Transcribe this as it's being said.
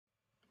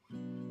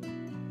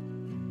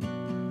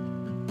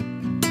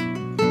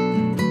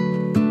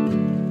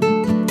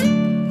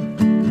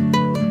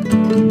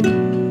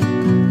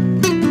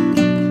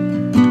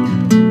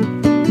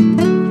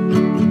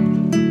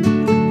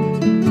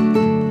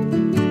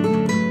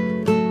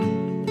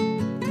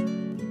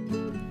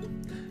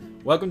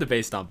Welcome to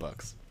Based on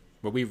Books,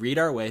 where we read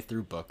our way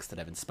through books that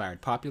have inspired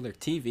popular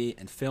TV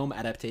and film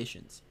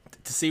adaptations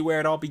to see where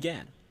it all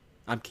began.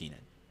 I'm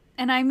Keenan.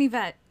 And I'm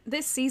Yvette.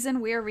 This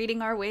season we are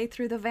reading our way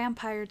through the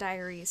Vampire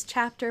Diaries,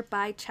 chapter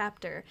by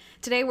chapter.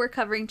 Today we're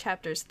covering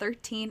chapters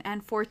 13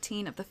 and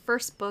 14 of the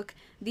first book,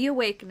 The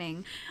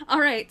Awakening.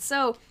 Alright,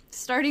 so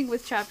starting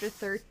with chapter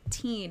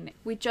 13,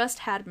 we just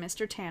had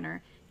Mr.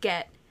 Tanner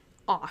get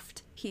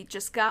offed. He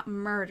just got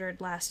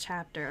murdered last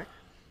chapter.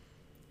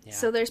 Yeah.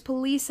 So there's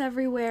police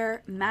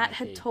everywhere. Matt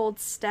had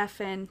told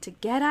Stefan to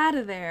get out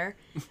of there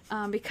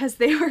because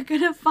they were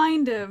going to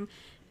find him.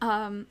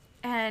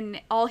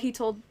 And all he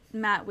told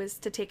Matt was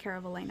to take care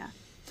of Elena.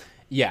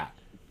 Yeah.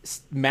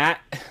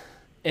 Matt,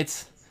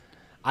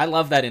 I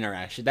love that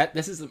interaction.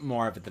 This is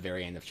more of at the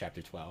very end of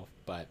chapter 12,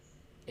 but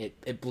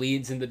it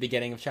bleeds in the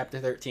beginning of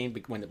chapter 13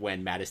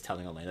 when Matt is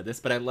telling Elena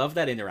this. But I love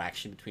that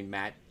interaction between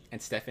Matt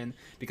and Stefan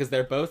because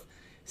they're both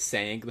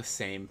saying the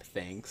same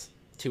things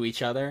to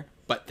each other,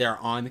 but they're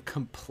on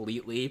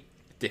completely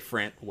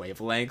different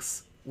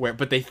wavelengths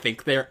but they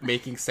think they're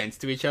making sense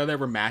to each other,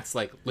 where Matt's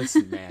like,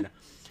 listen, man,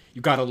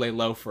 you gotta lay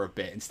low for a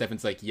bit, and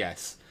Stefan's like,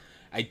 yes,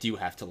 I do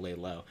have to lay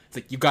low. It's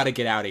like, you gotta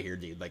get out of here,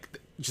 dude. Like,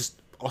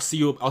 just I'll see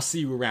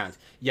you around.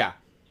 Yeah,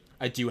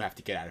 I do have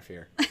to get out of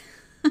here.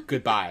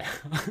 Goodbye.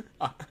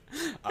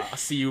 I'll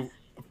see you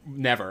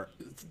never.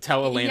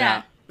 Tell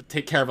Elena,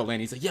 take care of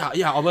Elena. He's like,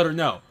 yeah, I'll let her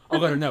know.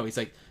 He's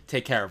like,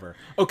 take care of her.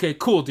 Okay,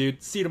 cool,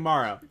 dude. See you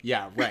tomorrow.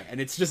 Yeah, right.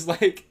 And it's just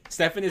like,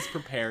 Stefan is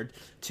prepared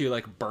to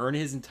like burn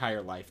his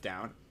entire life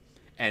down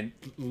and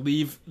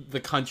leave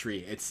the country,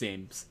 it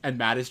seems. And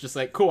Matt is just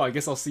like, cool, I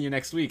guess I'll see you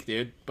next week,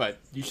 dude. But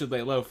you should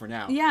lay low for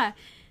now. Yeah.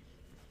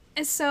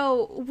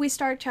 So we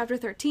start chapter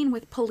 13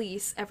 with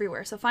police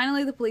everywhere. So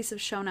finally the police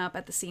have shown up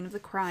at the scene of the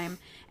crime.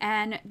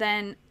 And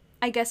then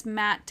I guess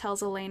Matt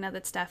tells Elena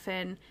that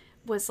Stefan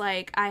was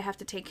like, I have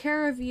to take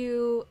care of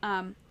you.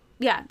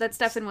 That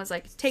Stefan was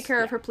like, take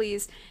care of her,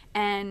 please.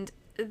 And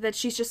that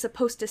she's just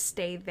supposed to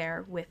stay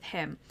there with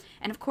him.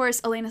 And of course,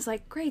 Elena's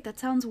like, great, that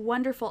sounds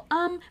wonderful.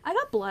 I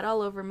got blood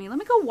all over me. Let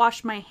me go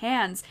wash my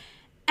hands.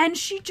 And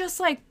she just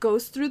like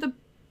goes through the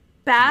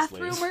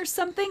bathroom or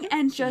something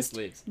and just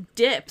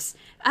dips.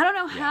 I don't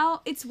know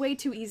how. It's way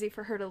too easy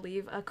for her to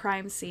leave a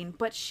crime scene,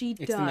 but she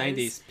does. It's the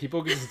 90s.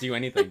 People could just do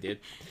anything, dude.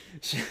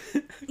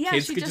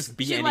 Kids could just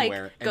be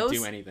anywhere and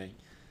do anything.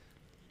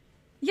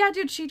 Yeah,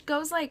 dude, she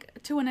goes,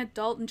 like, to an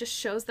adult and just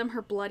shows them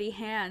her bloody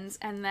hands,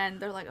 and then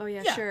they're like, oh,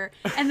 yeah, sure.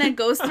 And then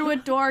goes through a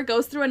door,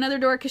 goes through another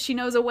door because she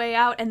knows a way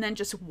out, and then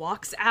just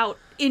walks out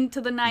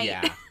into the night.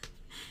 Yeah.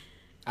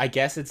 I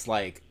guess it's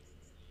like,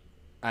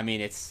 I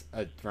mean, it's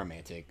a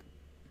romantic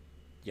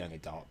young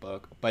adult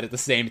book, but at the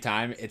same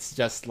time, it's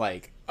just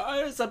like,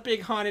 oh, it's a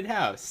big haunted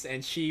house,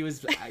 and she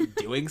was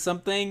doing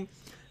something,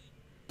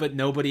 but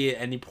nobody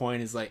at any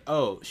point is like,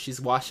 oh,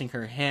 she's washing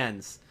her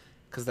hands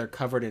because they're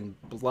covered in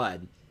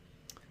blood.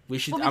 I'm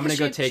gonna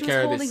go take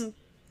care of this.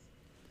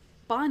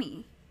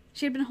 Bonnie.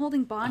 She had been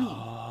holding Bonnie.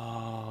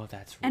 Oh,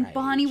 that's right. And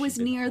Bonnie was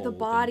near the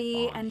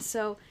body, and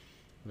so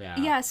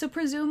so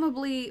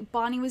presumably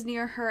Bonnie was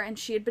near her, and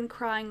she had been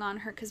crying on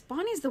her because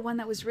Bonnie's the one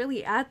that was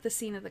really at the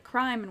scene of the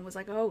crime and was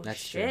like, "Oh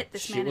shit,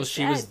 this man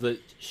is dead."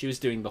 She was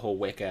doing the whole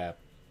Wicca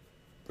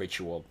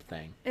ritual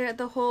thing.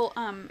 The whole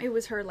it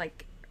was her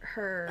like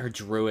her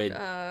druid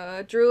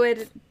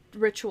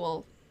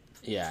ritual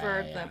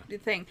for the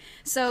thing.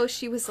 So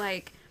she was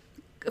like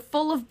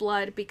full of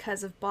blood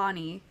because of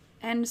Bonnie,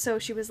 and so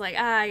she was like,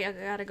 I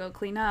gotta go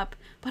clean up.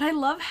 But I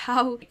love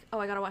how,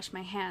 I gotta wash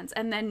my hands,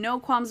 and then no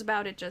qualms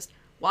about it, just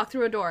walk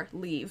through a door,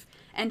 leave.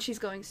 And she's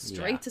going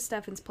straight to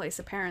Stefan's place,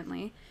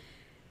 apparently.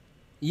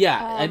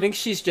 I think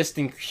she's just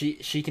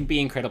she can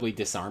be incredibly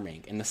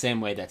disarming in the same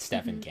way that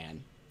Stefan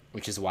can,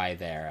 which is why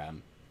they're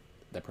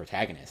the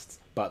protagonists.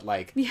 But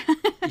like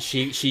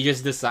she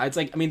just decides,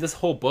 like, I mean, this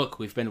whole book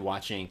we've been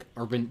watching,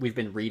 or we've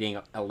been reading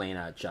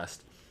Elena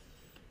just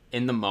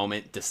in the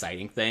moment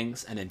deciding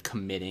things and then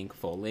committing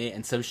fully,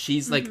 and so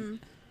she's like,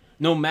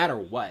 no matter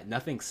what,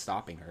 nothing's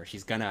stopping her.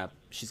 She's gonna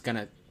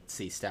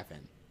see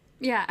Stefan.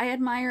 I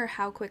admire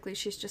how quickly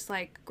she's just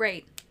like,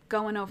 great,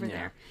 going over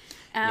there.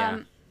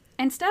 And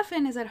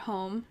Stefan is at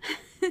home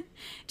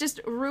just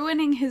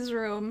ruining his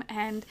room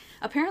and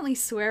apparently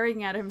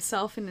swearing at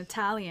himself in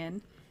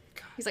Italian.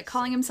 God, he's like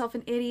calling himself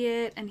an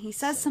idiot, and he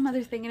says some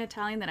other thing in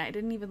Italian that I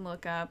didn't even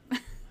look up.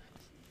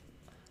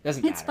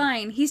 It's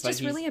fine. He's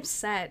just really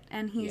upset,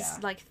 and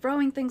he's like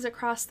throwing things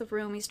across the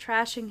room. He's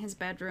trashing his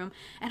bedroom,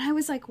 and I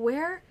was like,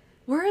 where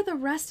are the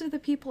rest of the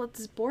people at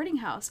this boarding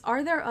house?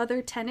 Are there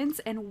other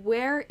tenants? And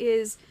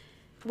where's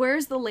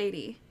the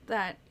lady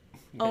that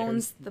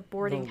owns the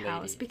boarding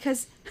house?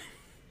 Because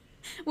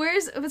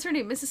what's her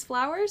name? Mrs.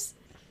 Flowers?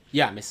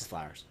 Yeah, Mrs.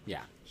 Flowers.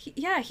 Yeah.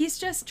 He's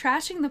just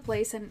trashing the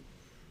place, and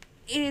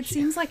it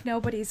seems like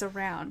nobody's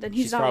around, and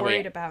he's not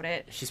worried about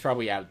it. She's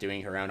probably out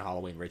doing her own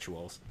Halloween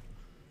rituals.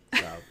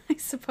 So, I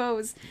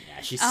suppose.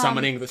 Yeah, she's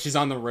summoning. She's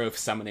on the roof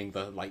summoning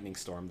the lightning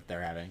storm that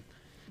they're having.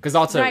 Because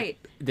also,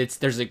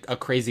 there's a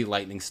crazy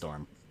lightning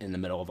storm in the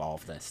middle of all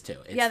of this too.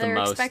 It's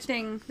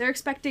they're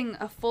expecting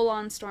a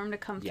full-on storm to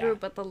come through,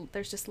 but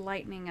there's just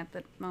lightning at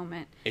the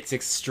moment. It's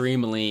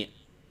extremely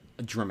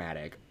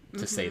dramatic,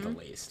 to say the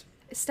least.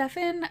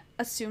 Stefan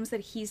assumes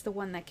that he's the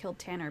one that killed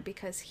Tanner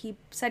because he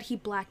said he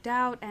blacked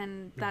out,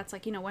 and that's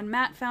like, when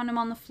Matt found him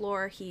on the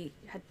floor, he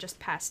had just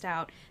passed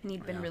out and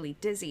he'd been really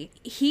dizzy.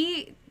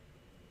 He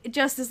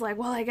just is like,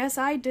 well, I guess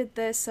I did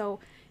this, so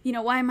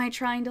why am I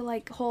trying to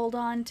like hold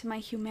on to my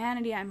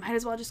humanity? I might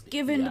as well just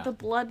give in to the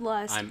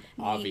bloodlust. I'm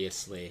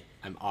obviously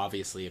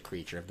a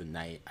creature of the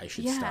night. I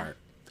should start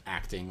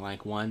acting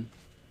like one.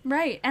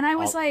 Right. And I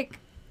was like,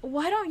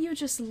 why don't you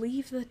just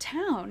leave the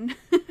town?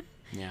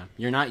 Yeah.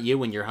 You're not you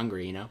when you're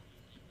hungry,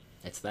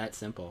 It's that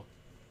simple.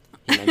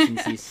 He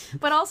mentions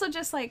but also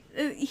just like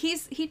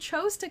he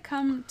chose to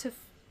come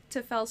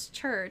to Fell's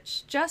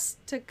church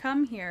just to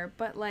come here,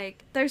 but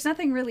like there's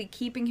nothing really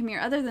keeping him here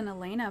other than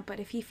Elena.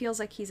 But if he feels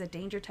like he's a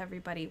danger to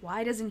everybody,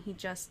 why doesn't he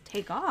just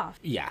take off?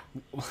 Yeah.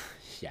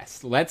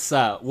 Yes. Let's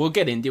we'll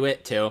get into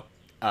it too,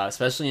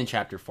 especially in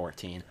chapter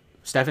 14.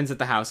 Stefan's at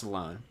the house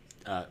alone,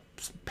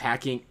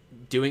 packing,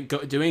 doing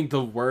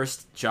the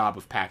worst job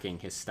of packing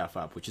his stuff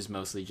up, which is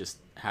mostly just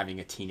having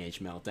a teenage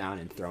meltdown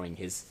and throwing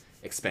his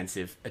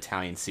expensive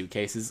Italian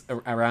suitcases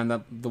around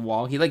the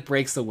wall. He like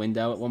breaks the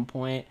window at one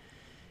point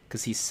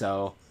because he's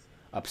so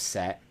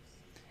upset.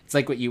 It's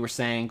like what you were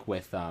saying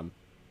with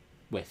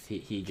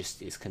he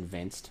just is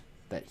convinced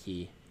that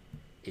he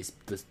is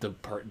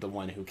the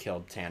one who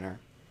killed Tanner,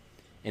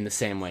 in the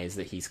same ways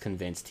that he's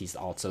convinced he's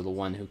also the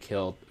one who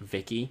killed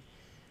Vicky.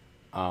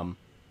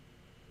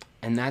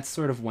 And that's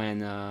sort of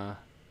when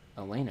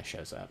Elena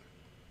shows up.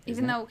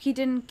 Even though he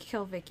didn't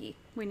kill Vicky.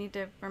 We need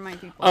to remind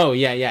people. Oh,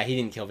 yeah, he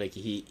didn't kill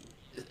Vicky.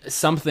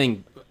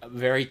 Something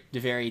very,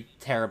 very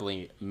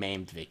terribly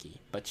maimed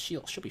Vicky, but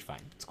she'll be fine.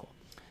 It's cool.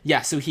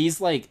 Yeah, so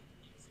he's like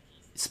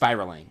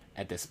spiraling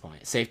at this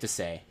point. Safe to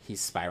say,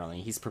 he's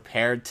spiraling. He's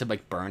prepared to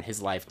like burn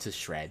his life to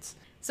shreds.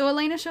 So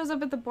Elena shows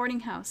up at the boarding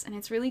house, and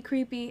it's really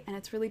creepy, and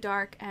it's really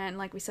dark, and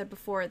like we said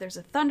before, there's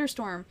a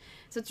thunderstorm,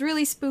 so it's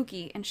really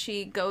spooky, and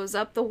she goes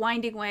up the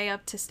winding way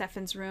up to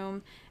Stefan's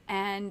room,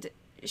 and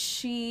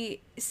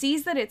she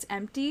sees that it's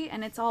empty,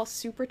 and it's all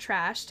super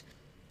trashed.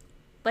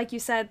 Like you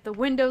said, the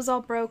window's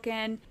all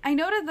broken. I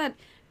noted that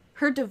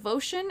her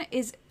devotion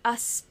is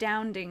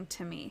astounding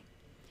to me,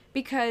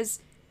 because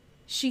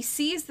she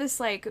sees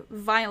this, like,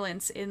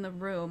 violence in the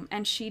room,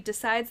 and she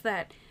decides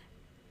that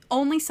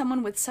only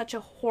someone with such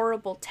a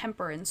horrible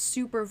temper and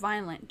super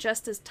violent,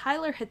 just as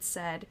Tyler had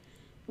said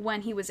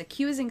when he was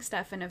accusing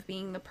Stefan of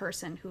being the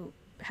person who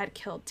had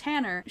killed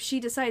Tanner, she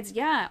decides,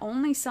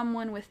 only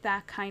someone with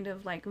that kind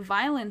of like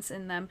violence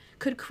in them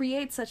could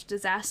create such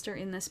disaster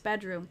in this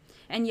bedroom.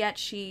 And yet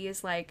she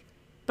is like,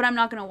 but I'm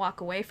not going to walk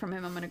away from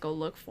him. I'm going to go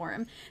look for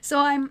him. So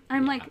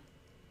I'm like,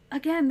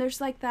 again, there's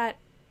like that,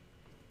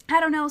 I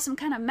don't know, some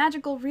kind of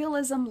magical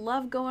realism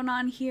love going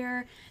on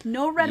here.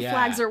 No red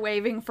flags are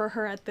waving for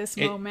her at this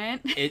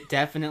moment. It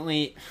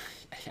definitely,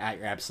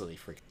 you're absolutely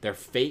freaking. Their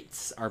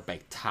fates are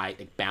like tied,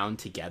 like bound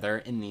together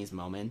in these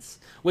moments,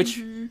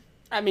 which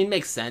I mean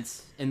makes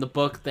sense. In the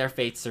book, their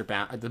fates are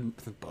bound. The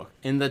book,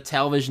 in the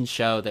television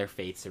show, their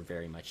fates are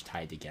very much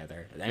tied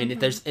together. I mean,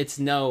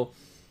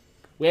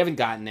 we haven't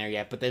gotten there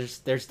yet, but there's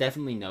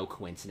definitely no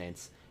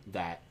coincidence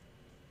that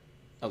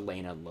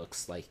Elena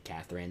looks like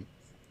Catherine.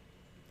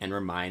 And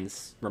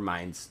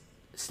reminds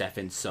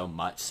Stefan so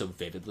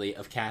vividly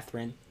of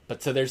Catherine.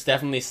 But so there's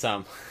definitely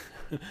some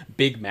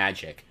big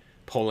magic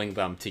pulling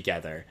them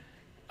together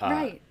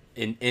right.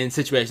 in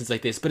situations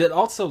like this. But it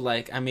also,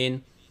 like, I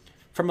mean,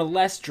 from a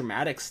less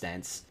dramatic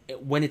sense,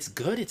 when it's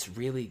good, it's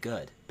really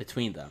good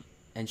between them.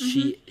 And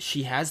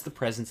she has the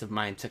presence of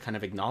mind to kind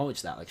of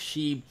acknowledge that. Like,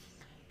 she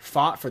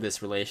fought for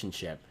this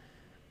relationship.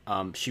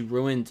 She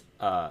ruined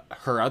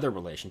her other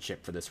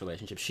relationship for this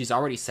relationship. She's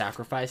already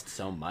sacrificed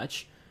so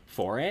much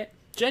for it.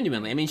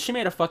 Genuinely. I mean, she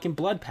made a fucking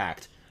blood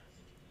pact.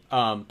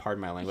 Pardon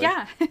my language.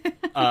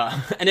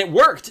 Yeah. And it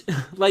worked.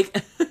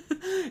 Like,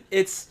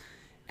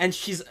 and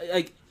she's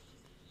like,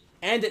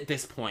 and at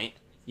this point,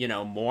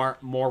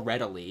 more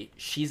readily,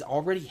 she's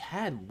already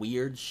had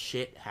weird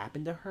shit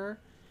happen to her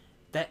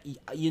that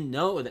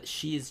that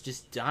she is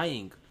just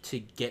dying to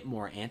get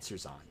more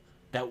answers on.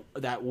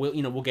 That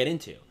we'll get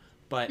into.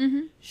 But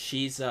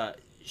she's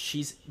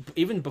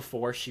even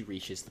before she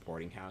reaches the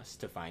boarding house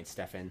to find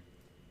Stefan,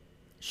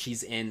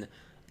 she's in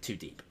too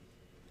deep.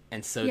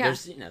 And so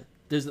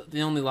there's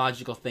the only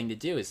logical thing to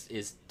do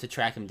is to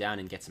track him down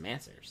and get some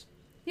answers.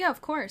 Yeah,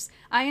 of course.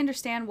 I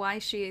understand why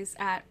she's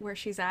at where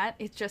she's at.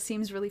 It just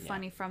seems really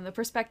funny from the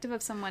perspective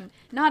of someone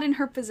not in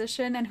her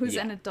position and who's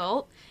an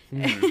adult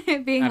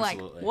being like,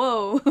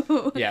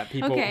 whoa. Yeah,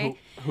 people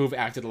who've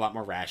acted a lot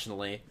more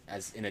rationally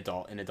as in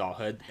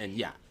adulthood.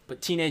 And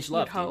but teenage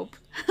love. Hope.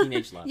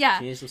 Teenage love. Yeah.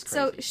 Teenage love's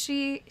crazy.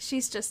 So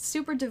she's just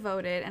super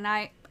devoted, and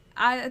I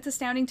it's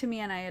astounding to me,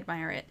 and I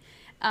admire it.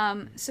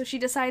 So she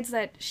decides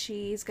that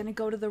she's gonna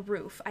go to the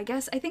roof. I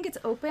think it's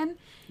open.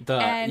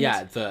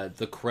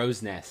 The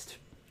crow's nest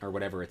or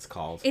whatever it's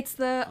called. It's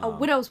a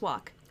widow's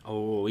walk.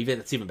 Oh,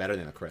 it's even better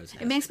than the crow's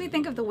nest. It makes me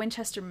think of the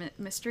Winchester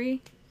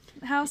mystery.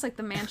 house, like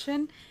the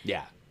mansion.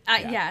 Yeah.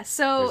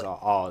 So there's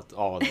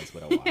all of those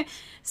widow walks.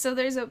 So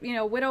there's a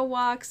widow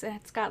walks, and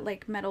it's got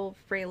like metal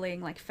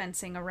railing, like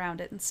fencing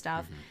around it and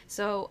stuff.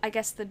 So I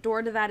guess the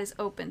door to that is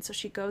open. So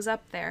she goes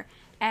up there,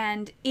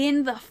 and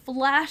in the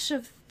flash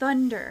of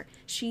thunder,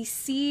 she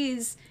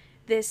sees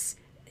this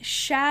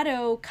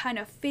shadow kind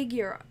of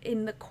figure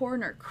in the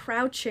corner,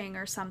 crouching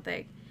or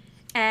something,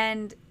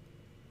 and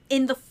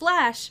in the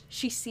flash,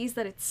 she sees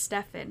that it's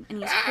Stefan, and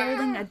he's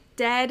holding a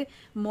dead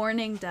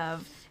mourning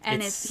dove,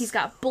 and he's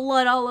got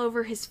blood all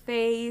over his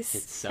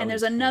face, and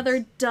there's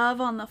another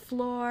dove on the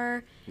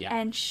floor,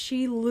 and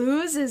she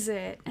loses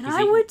it, and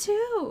I would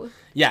too.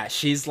 Yeah,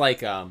 she's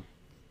like,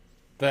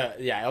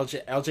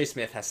 LJ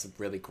Smith has some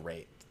really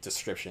great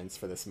descriptions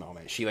for this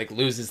moment. She like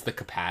loses the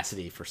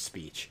capacity for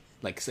speech.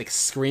 Like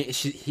scream.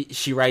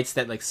 She writes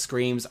that like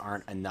screams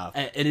aren't enough.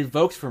 It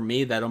invoked for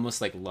me that almost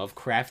like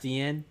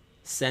Lovecraftian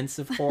sense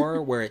of horror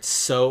where it's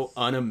so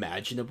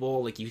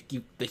unimaginable, like you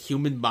the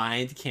human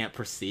mind can't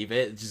perceive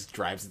it. It just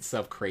drives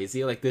itself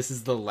crazy. Like this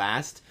is the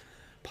last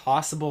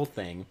possible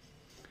thing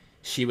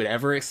she would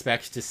ever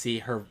expect to see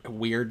her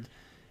weird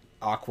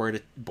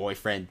awkward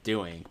boyfriend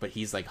doing, but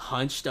he's like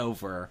hunched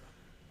over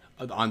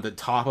on the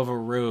top of a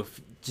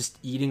roof just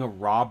eating a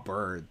raw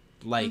bird,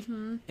 like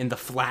in the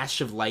flash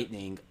of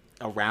lightning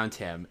around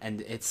him,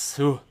 and it's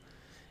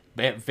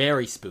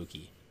very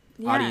spooky.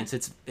 Audience,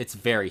 it's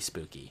very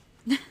spooky.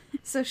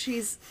 So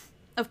she's,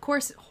 of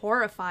course,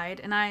 horrified,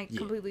 and I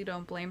completely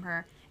don't blame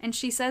her. And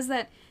she says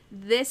that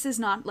this is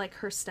not like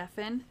her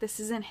Stefan. This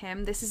isn't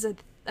him. This is a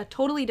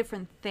totally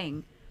different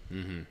thing,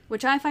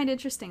 which I find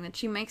interesting that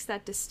she makes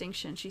that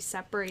distinction. She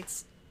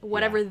separates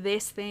whatever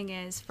this thing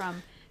is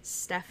from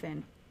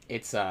Stefan.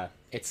 It's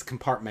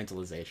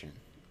compartmentalization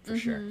for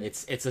sure.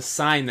 It's a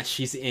sign that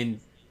she's in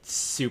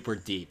super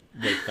deep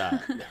with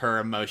her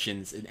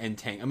emotions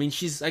and I mean,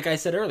 she's, like I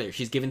said earlier,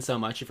 she's given so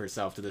much of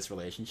herself to this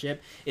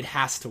relationship. It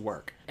has to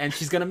work, and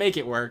she's gonna make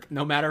it work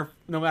no matter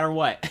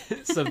what.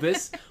 So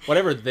this,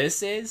 whatever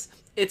this is,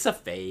 it's a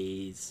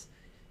phase.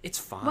 It's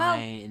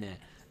fine.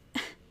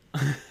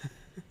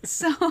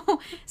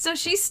 Well, so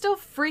she's still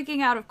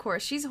freaking out. Of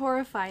course, she's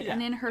horrified,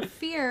 and in her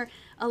fear,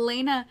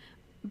 Elena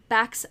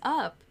backs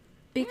up.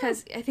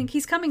 Because I think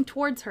he's coming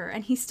towards her,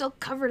 and he's still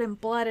covered in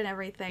blood and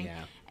everything.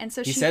 Yeah. And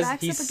so backs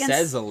up against... He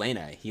says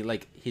Elena.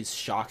 He's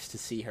shocked to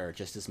see her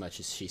just as much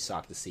as she's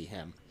shocked to see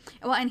him.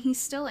 Well, and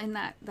he's still in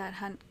that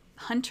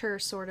hunter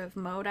sort of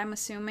mode, I'm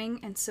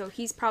assuming. And so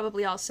he's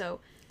probably also...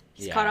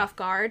 He's caught off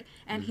guard,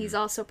 and he's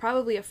also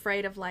probably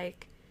afraid of,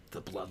 like...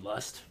 The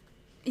bloodlust?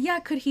 Yeah,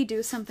 could he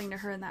do something to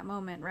her in that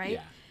moment, right?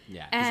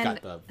 Yeah. And he's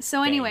got the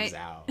so anyway...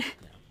 out.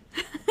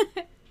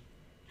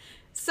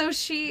 So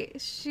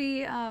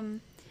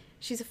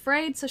she's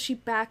afraid, so she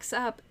backs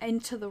up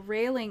into the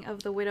railing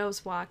of the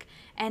widow's walk,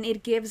 and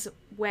it gives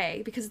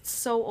way because it's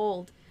so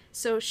old.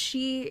 So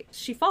she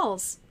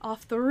falls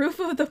off the roof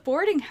of the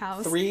boarding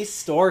house. 3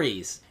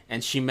 stories.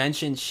 And she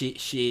mentioned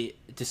she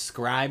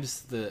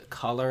describes the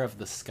color of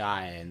the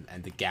sky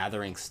and the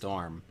gathering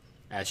storm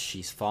as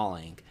she's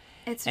falling.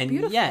 It's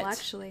beautiful,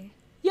 actually.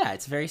 Yeah,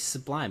 it's very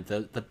sublime.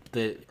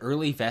 The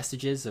early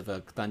vestiges of a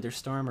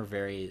thunderstorm are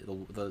very...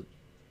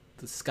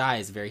 The sky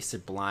is very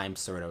sublime,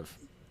 sort of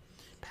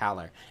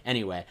pallor.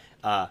 Anyway,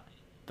 but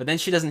then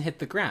she doesn't hit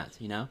the ground,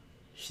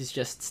 She's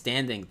just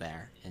standing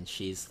there, and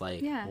she's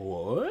like,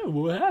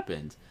 what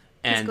happened?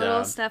 And good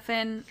old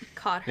Stefan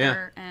caught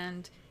her,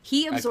 and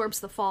he absorbs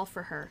the fall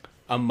for her.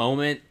 A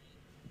moment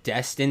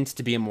destined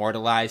to be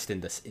immortalized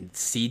in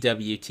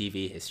CW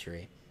TV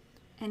history.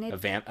 And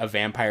a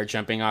vampire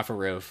jumping off a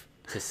roof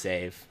to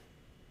save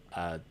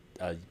a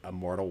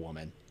mortal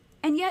woman.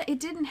 And yet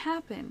it didn't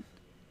happen.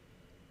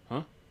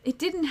 Huh? It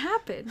didn't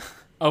happen.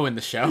 Oh, in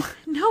the show?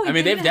 No, I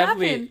mean, they've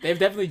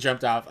definitely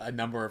jumped off a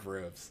number of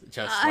roofs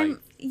just for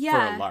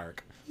a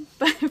lark.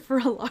 But for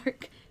a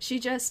lark, she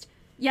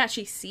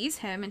sees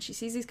him, and she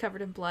sees he's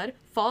covered in blood,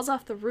 falls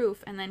off the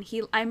roof, and then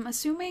I'm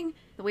assuming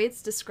the way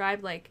it's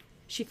described, like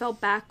she fell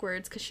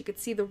backwards because she could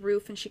see the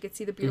roof and she could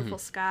see the beautiful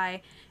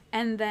sky,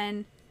 and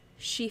then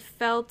she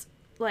felt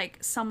like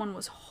someone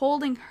was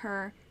holding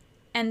her,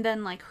 and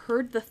then like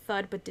heard the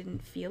thud but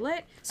didn't feel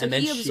it, so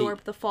he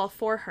absorbed the fall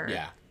for her.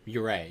 Yeah.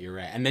 You're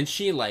right. And then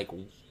she, like,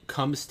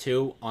 comes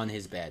to on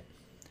his bed.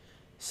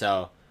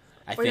 So,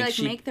 I think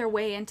they, make their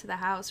way into the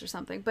house or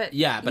something. But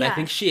I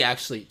think she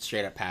actually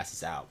straight up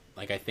passes out.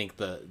 Like, I think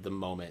the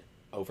moment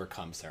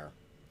overcomes her.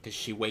 Because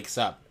she wakes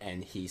up,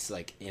 and he's,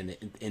 like, in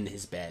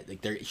his bed.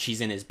 Like,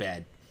 she's in his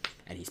bed,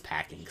 and he's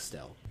packing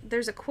still.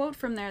 There's a quote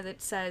from there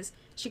that says,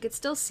 "She could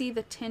still see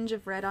the tinge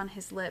of red on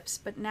his lips,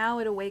 but now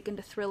it awakened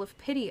a thrill of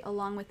pity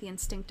along with the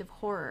instinctive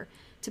horror.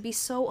 To be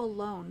so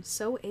alone,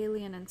 so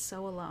alien and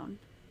so alone."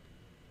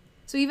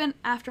 So even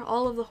after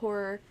all of the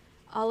horror,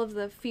 all of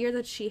the fear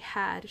that she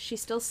had, she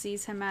still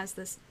sees him as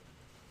this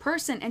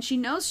person, and she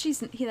knows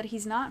that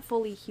he's not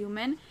fully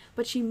human,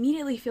 but she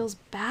immediately feels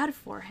bad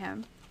for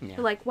him. Yeah.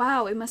 Like,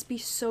 wow, it must be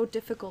so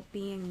difficult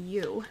being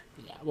you.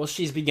 Yeah, well,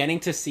 she's beginning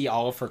to see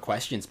all of her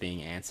questions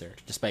being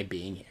answered just by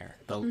being here.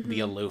 The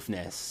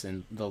aloofness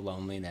and the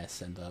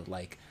loneliness and the,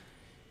 like,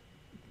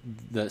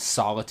 the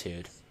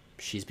solitude.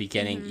 She's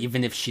beginning,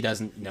 even if she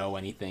doesn't know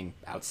anything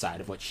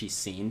outside of what she's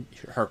seen,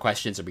 her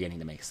questions are beginning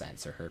to make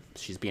sense, or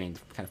she's beginning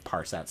to kind of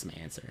parse out some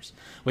answers,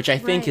 which I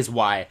think is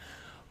why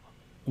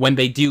when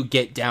they do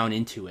get down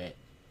into it,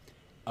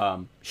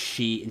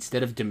 she,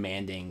 instead of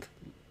demanding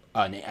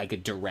like a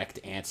direct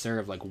answer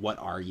of like, what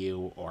are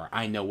you, or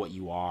I know what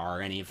you are,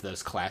 or any of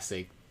those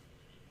classic,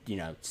 you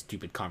know,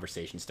 stupid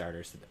conversation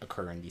starters that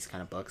occur in these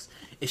kind of books,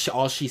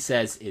 all she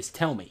says is,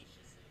 tell me.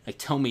 Like,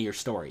 tell me your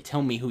story.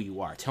 Tell me who you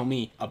are. Tell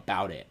me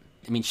about it.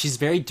 I mean, she's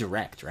very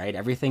direct, right?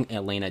 Everything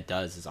Elena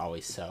does is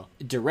always so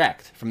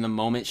direct. From the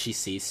moment she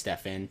sees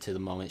Stefan to the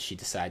moment she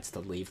decides to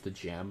leave the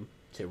gym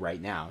to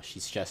right now, she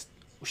just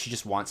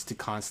wants to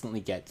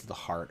constantly get to the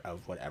heart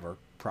of whatever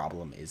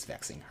problem is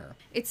vexing her.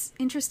 It's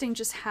interesting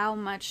just how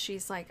much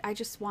she's like, I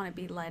just want to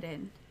be let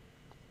in.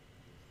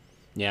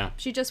 Yeah.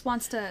 She just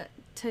wants to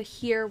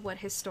hear what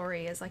his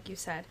story is, like you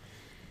said.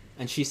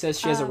 And she says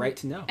she has a right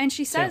to know. And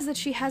she says that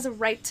she has a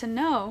right to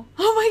know.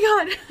 Oh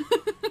my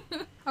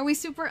god! Are we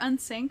super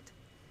unsynced?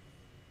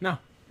 No,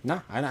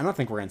 I don't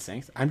think we're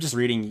unsynced. I'm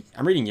reading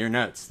your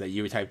notes that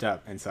you typed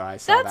up, and so I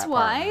saw That's that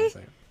part.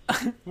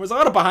 why. There's a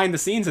lot of behind the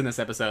scenes in this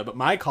episode, but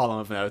my column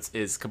of notes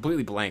is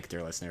completely blank,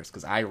 dear listeners,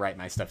 because I write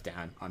my stuff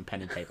down on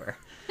pen and paper.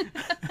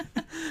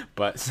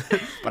 but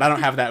I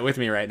don't have that with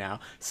me right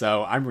now,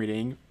 so I'm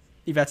reading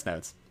Yvette's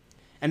notes,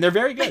 and they're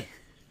very good.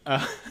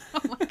 Oh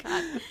my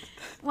god.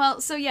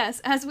 Well, so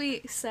yes, as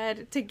we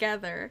said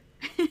together,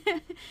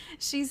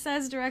 she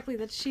says directly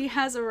that she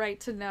has a right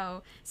to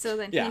know, so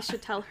then he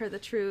should tell her the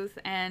truth,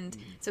 and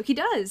so he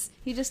does.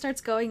 He just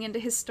starts going into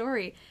his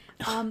story.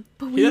 But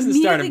we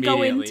immediately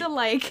go into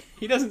like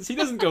he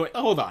doesn't go.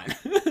 Hold on.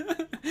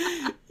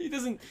 He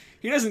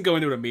doesn't go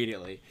into it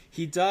immediately.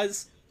 He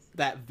does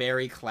that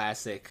very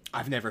classic,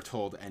 I've never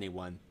told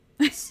anyone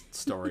this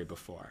story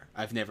before.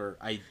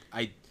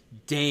 I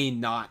deign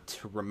not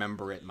to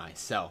remember it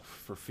myself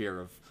for fear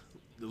of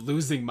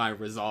losing my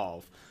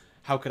resolve.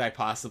 How could I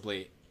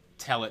possibly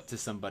tell it to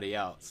somebody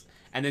else?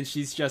 And then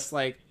she's just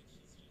like,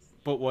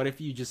 but what if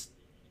you just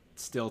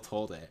still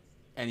told it?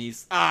 And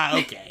he's,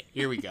 okay,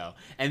 here we go.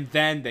 And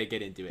then they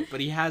get into it. But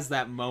he has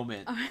that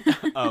moment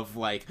of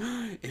like,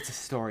 it's a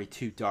story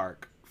too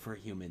dark for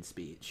human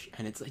speech.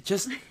 And it's like,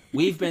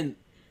 we've been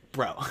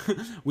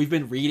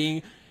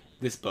reading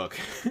this book.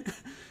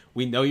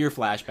 We know your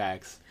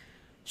flashbacks.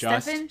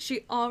 Stefan,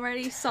 she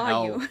already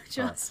saw you.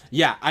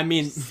 Yeah, I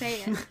mean,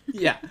 say it.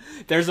 Yeah,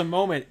 there's a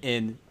moment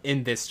in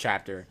this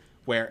chapter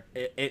where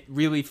it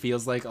really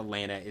feels like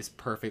Elena is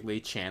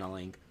perfectly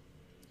channeling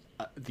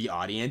the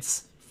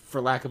audience, for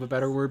lack of a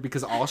better word,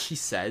 because all she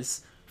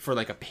says for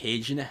like a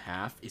page and a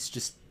half is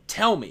just,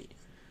 tell me.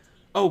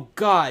 Oh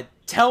God,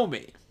 tell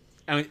me.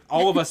 And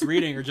all of us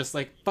reading are just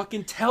like,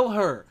 fucking tell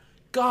her.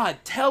 God,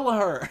 tell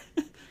her.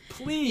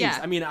 Please. Yeah.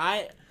 I mean,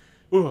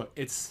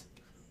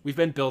 we've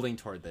been building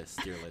toward this,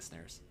 dear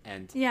listeners.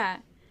 And yeah.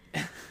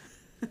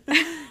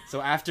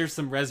 So after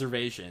some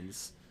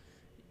reservations,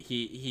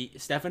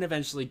 Stefan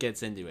eventually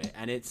gets into it,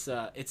 and it's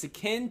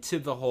akin to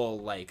the whole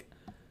like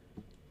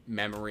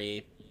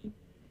memory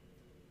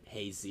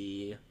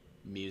hazy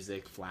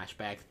music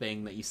flashback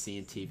thing that you see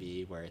in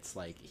TV, where it's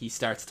like he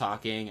starts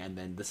talking and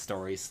then the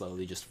story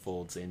slowly just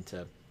folds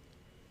into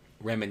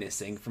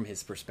reminiscing from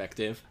his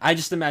perspective. I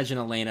just imagine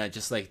Elena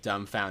just like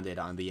dumbfounded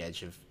on the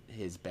edge of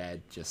his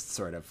bed, just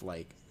sort of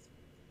like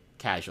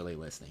casually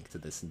listening to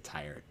this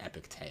entire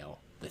epic tale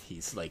that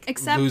he's like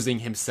losing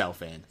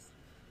himself in.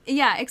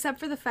 Yeah, except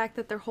for the fact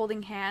that they're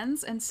holding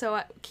hands, and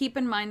so keep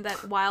in mind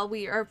that while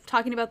we are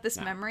talking about this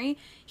memory,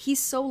 he's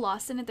so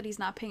lost in it that he's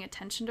not paying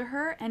attention to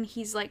her, and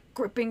he's like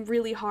gripping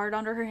really hard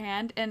onto her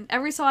hand, and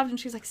every so often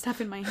she's like, stuff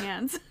in my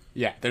hands.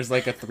 Yeah, there's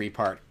like a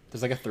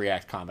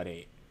 3-act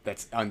comedy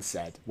that's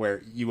unsaid,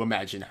 where you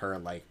imagine her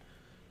like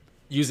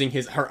using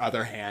her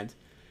other hand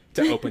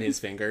to open his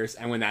fingers,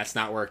 and when that's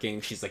not working,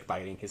 she's like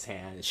biting his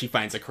hand, and she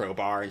finds a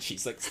crowbar, and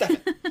she's like,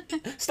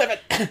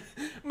 Stefan,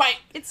 my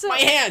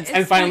hands,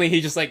 and finally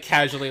he just like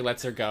casually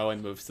lets her go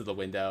and moves to the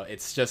window.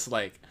 It's just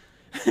like,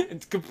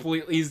 it's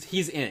completely,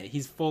 he's in it.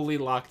 He's fully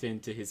locked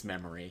into his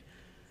memory.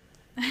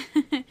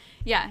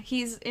 Yeah,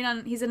 he's in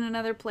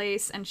another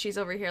place, and she's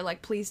over here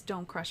like, please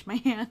don't crush my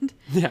hand.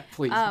 Yeah,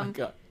 please, my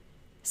God.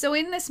 So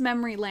in this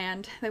memory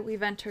land that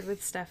we've entered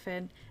with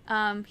Stefan,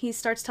 he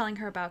starts telling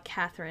her about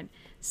Catherine.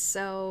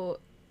 So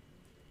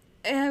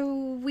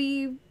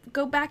we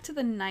go back to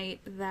the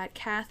night that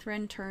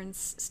Catherine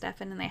turns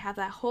Stefan, and they have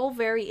that whole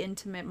very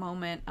intimate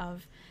moment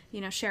of,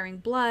 sharing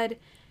blood.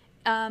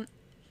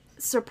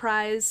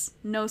 Surprise,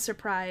 no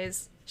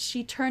surprise,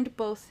 she turned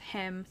both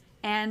him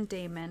and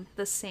Damon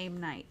the same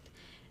night.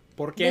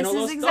 This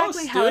is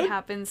exactly how it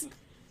happens,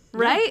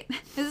 right? Yeah.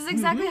 This is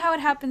exactly how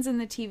it happens in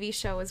the TV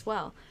show as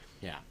well.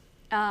 Yeah.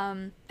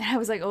 And I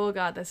was like, oh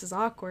God, this is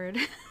awkward.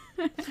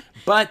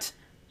 But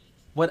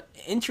what,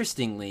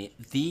 interestingly,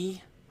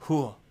 the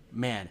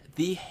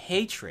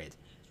hatred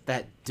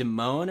that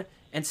Damon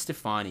and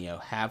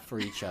Stefanio have for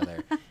each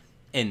other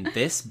in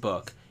this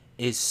book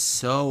is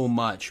so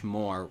much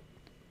more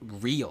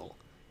real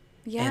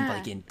and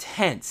like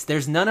intense.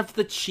 There's none of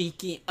the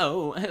cheeky,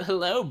 oh,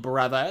 hello,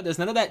 brother. There's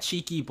none of that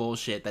cheeky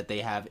bullshit that they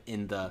have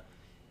in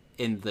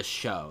the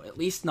show. At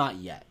least not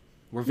yet.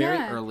 We're very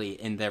early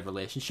in their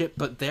relationship,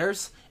 but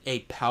there's a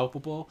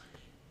palpable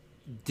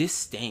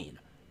disdain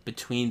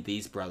between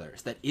these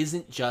brothers that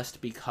isn't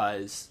just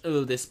because,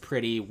 oh, this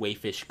pretty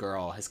waifish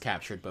girl has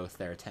captured both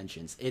their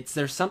attentions.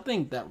 There's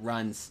something that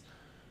runs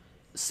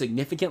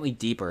significantly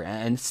deeper,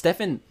 and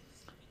Stefan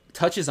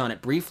touches on it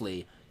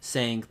briefly,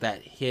 saying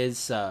that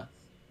his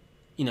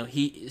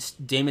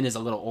Damon is a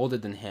little older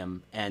than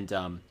him,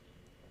 and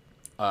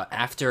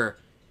after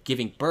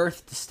giving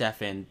birth to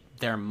Stefan,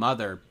 their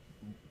mother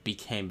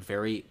became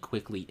very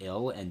quickly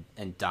ill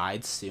and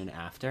died soon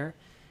after,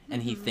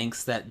 and he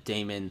thinks that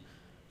Damon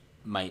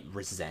might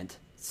resent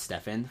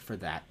Stefan for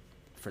that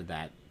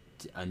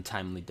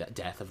untimely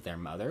death of their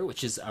mother,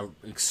 which is a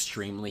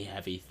extremely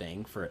heavy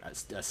thing for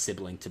a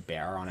sibling to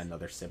bear on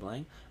another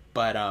sibling.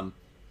 But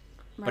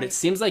it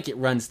seems like it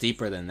runs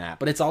deeper than that.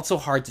 But it's also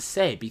hard to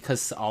say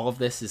because all of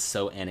this is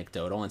so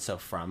anecdotal and so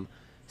from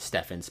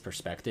Stefan's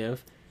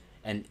perspective.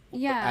 And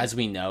as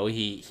we know,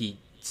 he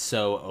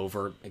so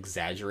over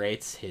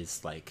exaggerates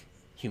his like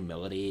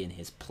humility and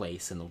his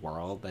place in the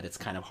world that it's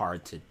kind of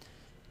hard to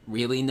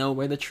really know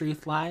where the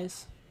truth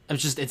lies.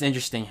 It's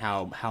interesting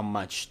how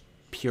much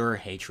pure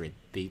hatred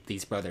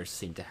these brothers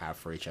seem to have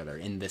for each other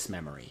in this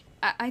memory.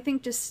 I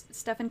think just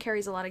Stefan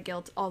carries a lot of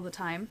guilt all the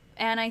time,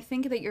 and I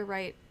think that you're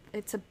right.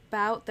 It's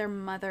about their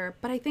mother,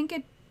 but I think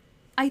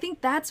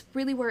that's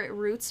really where it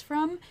roots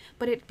from,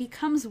 but it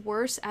becomes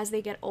worse as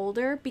they get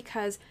older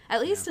because,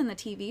 at least in the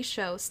TV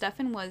show,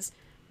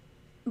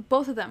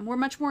 both of them were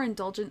much more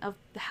indulgent of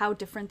how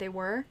different they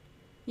were.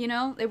 You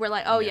know, they were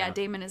like, oh yeah,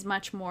 Damon is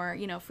much more,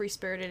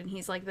 free-spirited and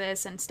he's like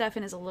this, and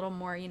Stefan is a little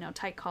more,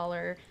 tight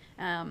collar,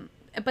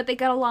 but they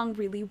got along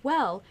really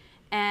well,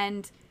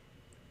 and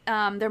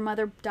their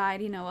mother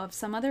died, of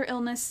some other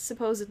illness,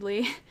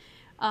 supposedly,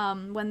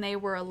 when they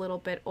were a little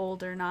bit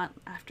older, not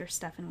after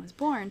Stefan was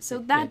born. So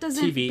that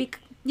doesn't...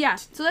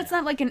 so that's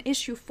not like an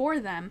issue for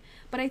them.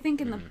 But I think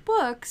in the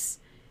books,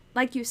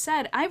 like you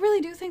said, I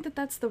really do think that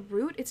that's the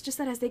root. It's just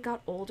that as they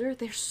got older,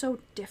 they're so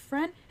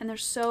different, and they're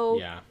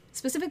so...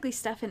 Specifically,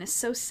 Stefan is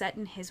so set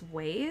in his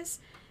ways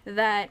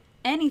that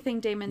anything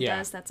Damon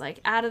does that's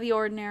like out of the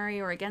ordinary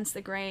or against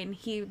the grain,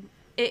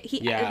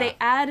 they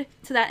add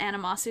to that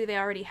animosity they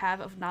already have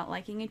of not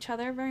liking each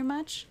other very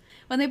much.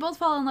 When they both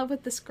fall in love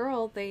with this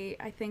girl,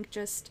 I think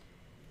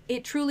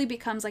it truly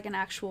becomes like an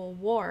actual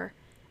war.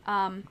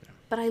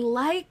 But I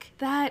like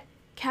that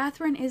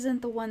Catherine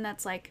isn't the one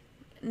that's like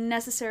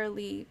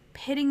necessarily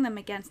pitting them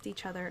against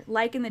each other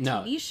like in the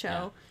TV show.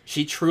 Yeah.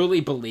 She truly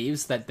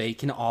believes that they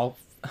can all...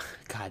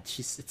 God,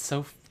 it's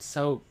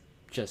so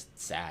just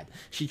sad.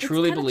 She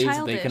truly believes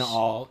that they can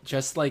all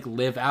just like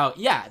live out.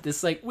 Yeah,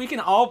 this like we can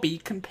all be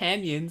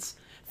companions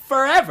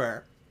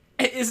forever.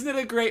 Isn't it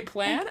a great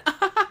plan?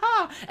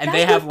 And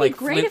they have like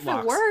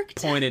flintlocks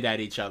pointed at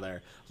each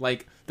other.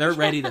 Like they're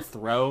ready to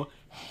throw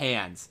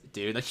hands,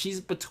 dude. Like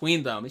she's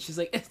between them and she's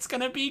like, it's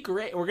gonna be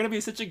great. We're gonna be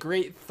such a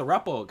great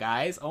throuple,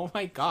 guys. Oh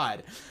my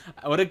God,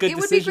 what a good decision.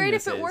 It would be great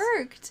if it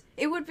worked.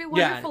 It would be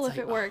wonderful if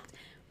it worked.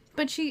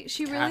 But she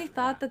really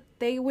thought that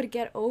they would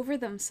get over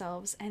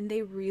themselves, and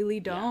they really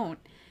don't.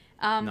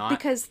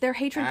 Because their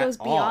hatred goes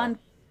beyond...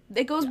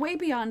 It goes way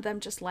beyond them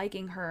just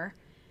liking her.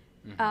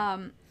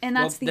 And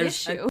that's the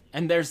issue.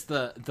 And there's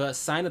the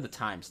sign of the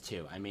times,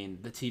 too. I mean,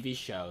 the TV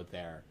show,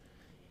 they're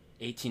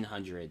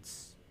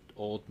 1800s,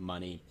 old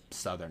money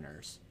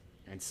Southerners.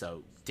 And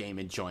so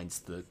Damon joins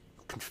the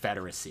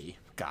Confederacy,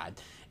 God.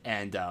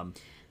 And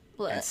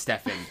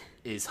Stefan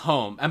is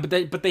home.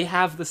 But they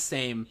have the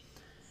same...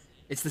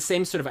 It's the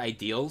same sort of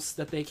ideals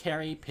that they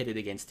carry pitted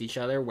against each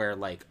other, where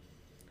like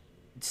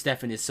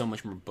Stefan is so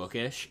much more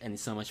bookish and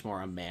so much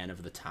more a man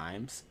of the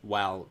times,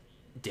 while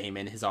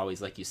Damon has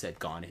always, like you said,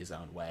 gone his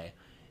own way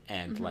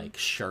and like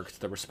shirked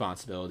the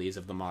responsibilities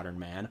of the modern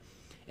man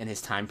in his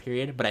time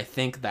period. But I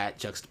think that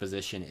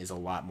juxtaposition is a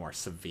lot more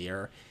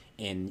severe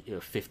in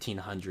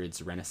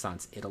 1500s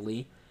Renaissance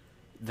Italy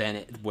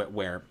than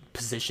where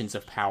positions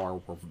of power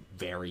were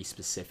very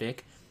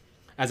specific,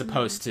 as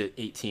opposed to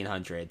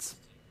 1800s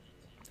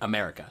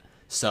America.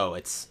 So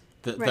it's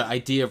the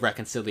idea of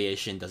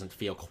reconciliation doesn't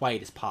feel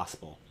quite as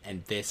possible,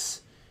 and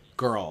this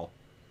girl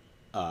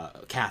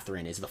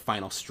Catherine is the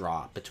final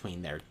straw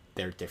between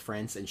their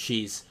difference, and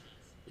she's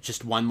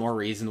just one more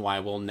reason why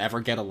we'll never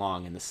get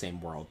along in the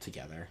same world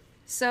together.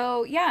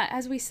 So yeah,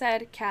 as we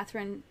said,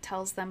 Catherine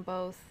tells them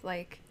both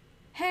like,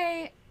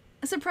 hey,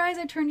 surprise,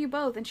 I turned you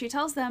both. And she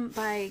tells them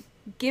by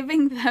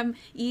giving them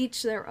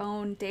each their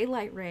own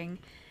daylight ring.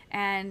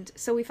 And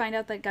so we find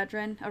out that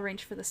Gudrun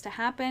arranged for this to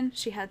happen.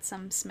 She had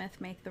some smith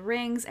make the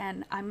rings,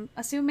 and I'm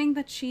assuming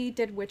that she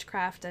did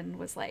witchcraft and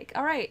was like,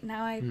 all right,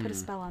 now I put a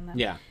spell on them.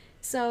 Yeah.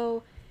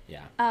 So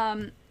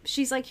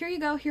she's like, here you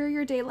go, here are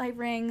your daylight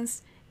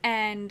rings.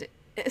 And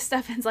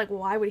Stefan's like,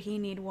 why would he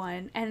need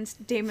one? And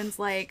Damon's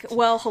like,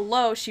 well,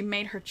 hello, she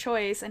made her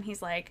choice. And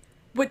he's like,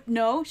 but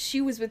no,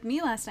 she was with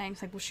me last night.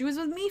 It's like, well, she was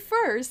with me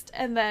first.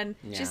 And then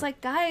she's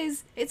like,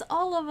 guys, it's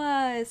all of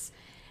us.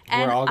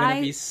 And we're all going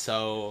to be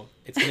so,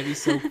 it's going to be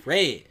so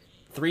great.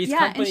 Three's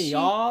Company,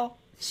 y'all.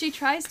 She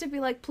tries to be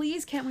like,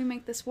 please, can't we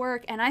make this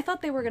work? And I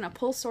thought they were going to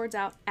pull swords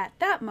out at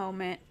that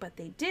moment, but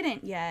they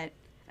didn't yet.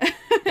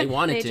 They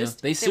wanted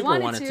to. They super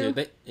wanted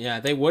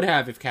to. They would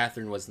have if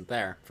Catherine wasn't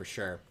there, for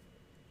sure.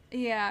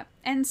 Yeah.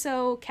 And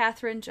so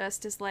Catherine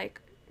just is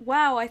like,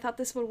 wow, I thought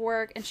this would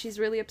work. And she's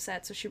really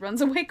upset. So she runs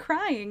away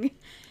crying.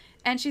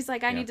 And she's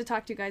like, I need to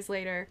talk to you guys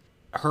later.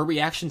 Her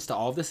reactions to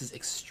all of this is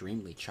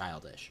extremely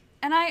childish.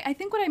 And I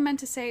think what I meant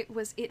to say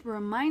was it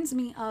reminds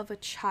me of a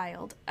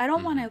child. I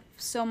don't want to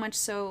so much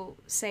so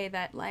say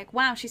that, like,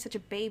 wow, she's such a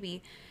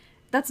baby.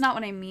 That's not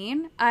what I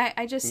mean.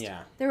 I just,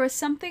 there was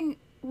something,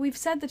 we've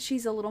said that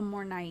she's a little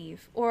more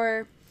naive.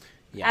 Or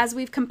as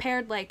we've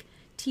compared, like,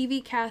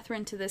 TV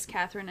Catherine to this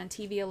Catherine and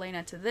TV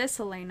Elena to this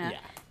Elena,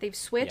 they've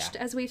switched,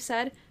 as we've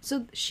said.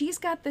 So she's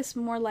got this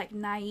more, like,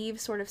 naive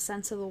sort of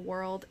sense of the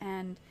world.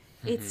 And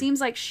it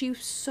seems like she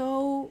was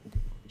so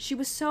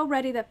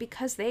ready that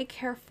because they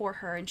care for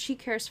her and she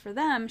cares for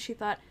them, she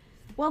thought,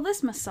 well,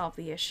 this must solve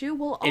the issue.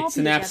 We'll all be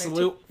together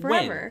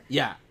forever. Win.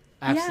 Yeah,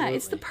 absolutely. Yeah,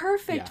 it's the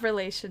perfect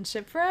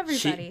relationship for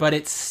everybody. But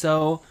it's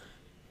so,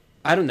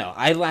 I don't know.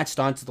 I latched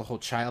onto the whole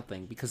child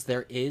thing because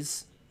there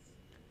is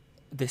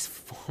this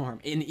form,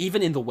 and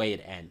even in the way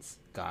it ends,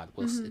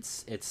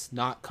 it's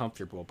not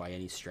comfortable by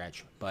any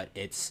stretch, but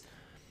it's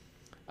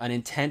an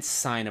intense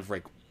sign of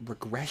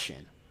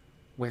regression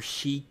where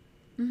she...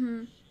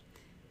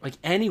 Like,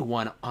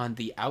 anyone on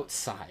the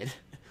outside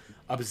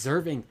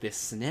observing this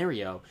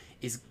scenario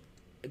is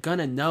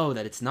gonna know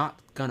that it's not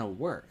gonna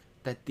work.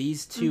 That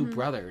these two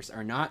brothers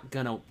are not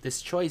gonna...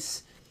 This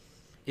choice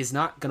is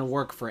not gonna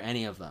work for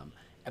any of them.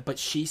 But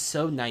she's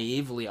so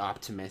naively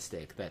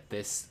optimistic that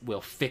this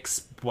will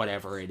fix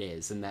whatever it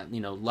is. And that,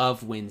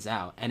 love wins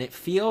out. And it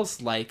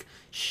feels like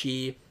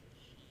she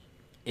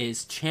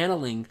is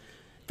channeling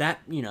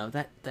that,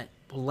 that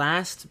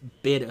last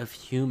bit of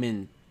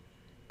human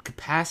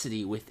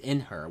capacity within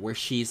her where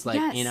she's like,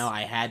 I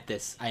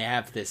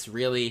have this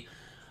really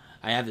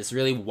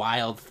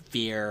wild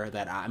fear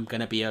that I'm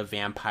gonna be a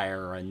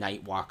vampire or a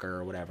night walker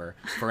or whatever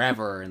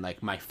forever, and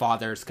like my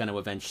father's gonna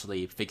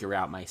eventually figure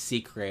out my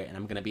secret and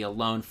I'm gonna be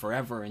alone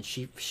forever, and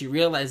she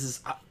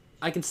realizes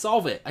I can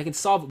solve it,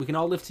 we can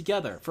all live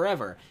together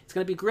forever, it's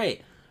gonna be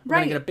great, we're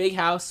gonna get a big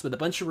house with a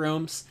bunch of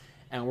rooms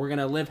and we're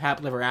gonna live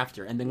happily ever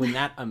after. And then when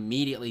that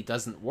immediately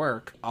doesn't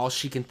work, all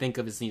she can think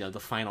of is the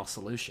final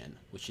solution,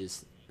 which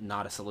is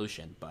not a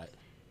solution, but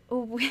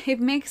it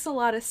makes a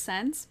lot of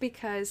sense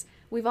because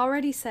we've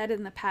already said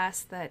in the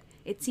past that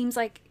it seems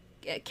like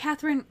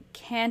Catherine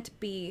can't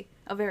be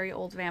a very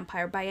old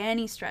vampire by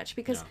any stretch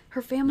because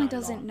her family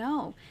doesn't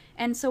know.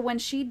 And so when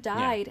she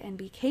died and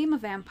became a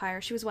vampire,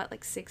 she was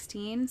like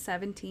 16,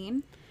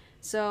 17.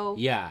 So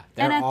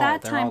and at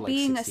that time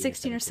being a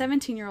 16 or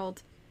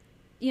 17-year-old,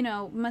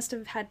 must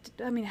have had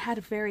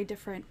a very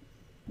different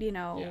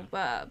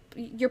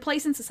your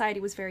place in society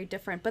was very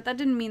different, but that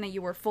didn't mean that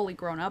you were fully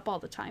grown up all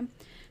the time.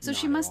 So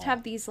she must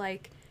have these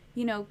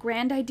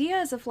grand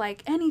ideas of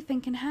like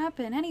anything can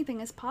happen, anything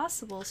is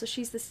possible. So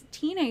she's this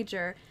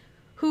teenager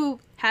who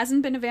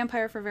hasn't been a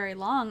vampire for very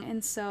long,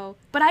 and so,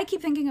 but I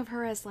keep thinking of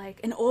her as like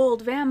an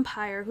old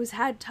vampire who's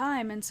had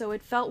time, and so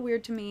it felt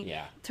weird to me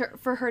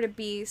for her to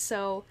be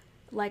so,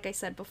 like I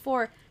said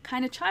before,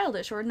 kind of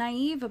childish or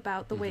naive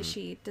about the way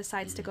she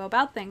decides to go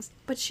about things.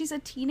 But she's a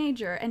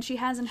teenager, and she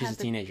hasn't had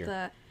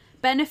the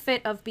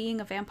benefit of being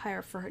a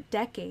vampire for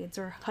decades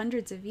or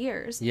hundreds of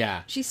years.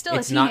 Yeah. She's still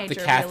a teenager,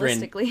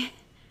 realistically.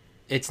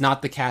 It's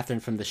not the Catherine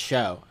from the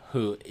show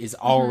who is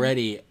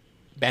already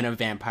been a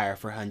vampire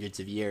for hundreds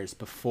of years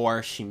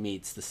before she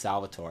meets the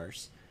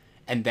Salvatores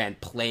and then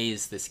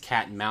plays this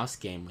cat and mouse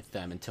game with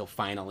them until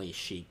finally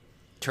she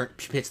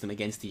pits them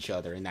against each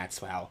other, and that's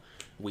how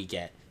we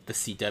get the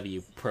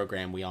CW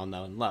program we all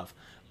know and love.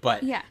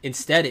 But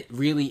instead it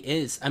really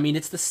is,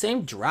 it's the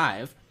same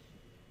drive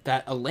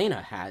that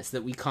Elena has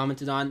that we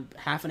commented on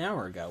half an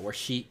hour ago, where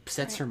she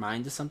sets her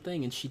mind to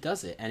something and she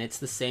does it. And it's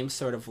the same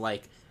sort of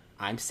like,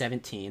 I'm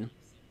 17,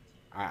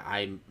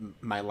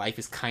 my life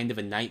is kind of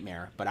a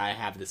nightmare, but I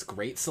have this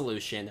great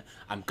solution.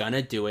 I'm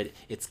gonna do it.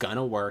 It's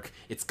gonna work.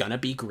 It's gonna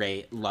be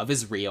great. Love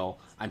is real.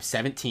 I'm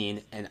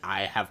 17 and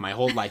I have my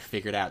whole life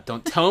figured out.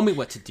 Don't tell me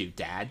what to do,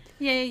 Dad.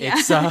 Yeah.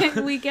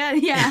 We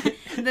get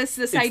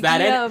this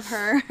idea of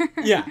her.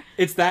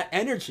 It's that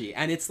energy,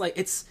 and it's like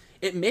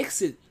it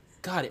makes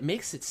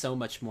it so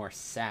much more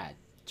sad,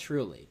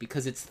 truly,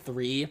 because it's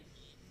three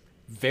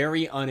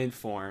very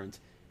uninformed,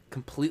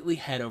 completely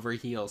head over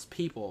heels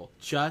people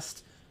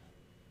just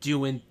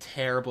doing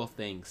terrible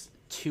things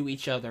to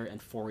each other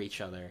and for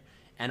each other,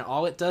 and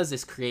all it does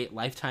is create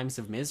lifetimes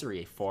of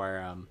misery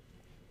for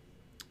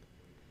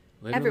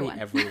literally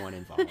everyone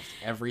involved.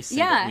 Every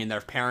single,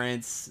 their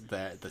parents,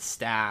 the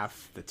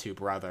staff, the two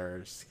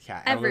brothers,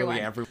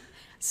 everyone.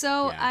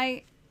 So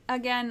I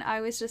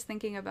was just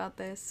thinking about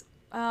this.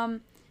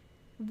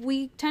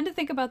 We tend to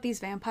think about these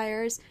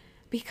vampires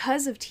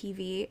because of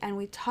TV, and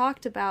we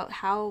talked about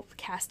how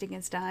casting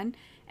is done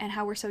and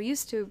how we're so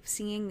used to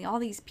seeing all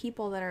these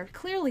people that are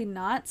clearly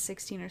not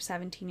 16 or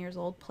 17 years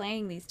old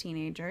playing these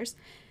teenagers.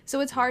 So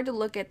it's hard to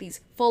look at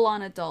these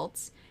full-on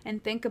adults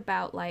and think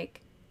about,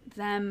 like,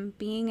 them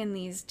being in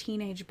these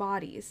teenage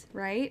bodies,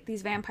 right?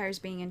 These vampires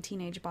being in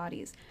teenage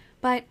bodies.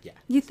 But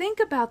you think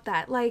about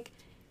that, like,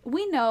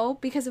 we know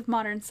because of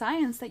modern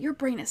science that your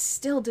brain is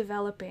still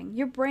developing.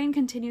 Your brain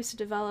continues to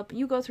develop.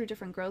 You go through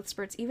different growth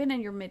spurts, even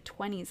in your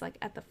mid-20s, like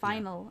at the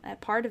final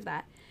at part of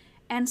that.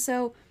 And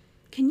so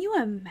can you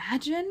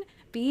imagine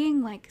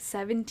being like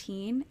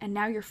 17 and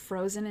now you're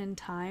frozen in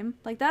time?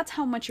 Like, that's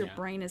how much your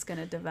brain is going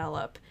to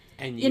develop.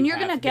 And you're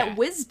going to get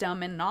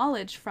wisdom and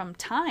knowledge from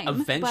time.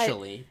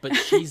 Eventually. But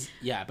she's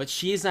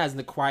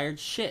hasn't acquired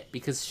shit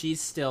because she's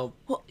still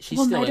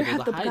still neither able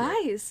have to the hide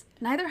guys.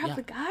 it. Neither have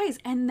the guys.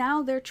 And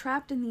now they're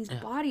trapped in these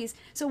bodies.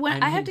 So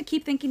when I have to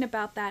keep thinking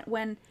about that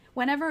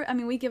whenever, I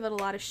mean, we give it a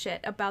lot of shit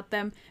about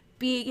them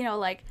being, you know,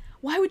 like,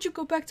 why would you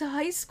go back to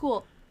high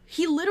school?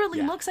 He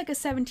literally looks like a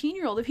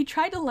 17-year-old. If he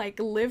tried to, like,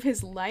 live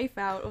his life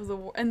out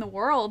in the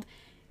world,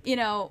 you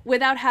know,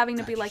 without having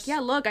to be like, yeah,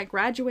 look, I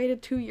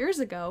graduated 2 years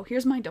ago.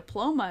 Here's my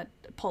diploma,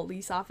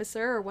 police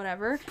officer or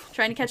whatever,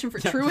 trying to catch him for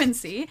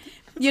truancy.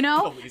 You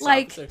know, Police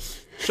like,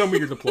 officer. Show me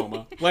your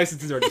diploma,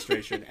 license and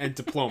registration, and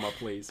diploma,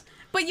 please.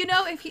 But, you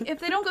know, if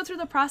they don't go through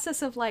the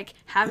process of, like,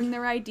 having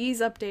their IDs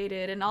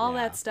updated and all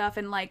that stuff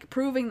and, like,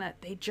 proving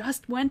that they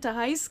just went to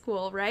high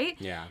school, right?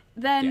 Yeah.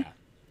 Then,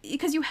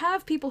 because you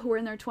have people who are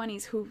in their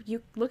 20s who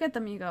you look at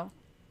them and you go,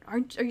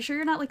 are you sure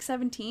you're not, like,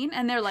 17?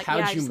 And they're like,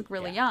 I just look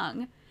really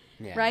young.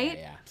 Yeah, right?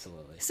 Yeah,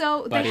 absolutely.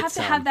 So they have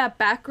to have that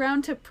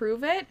background to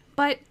prove it.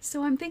 But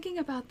so I'm thinking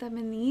about them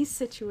in these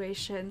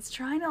situations,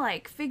 trying to,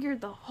 like, figure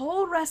the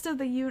whole rest of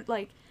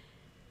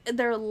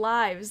their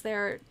lives,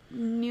 their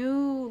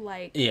new,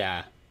 like,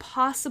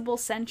 possible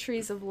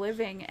centuries of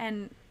living,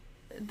 and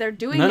they're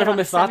doing it on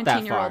a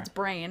 17-year-old's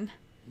brain.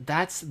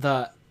 That's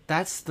the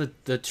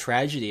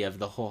tragedy of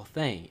the whole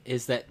thing,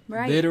 is that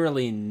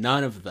literally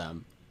none of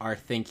them are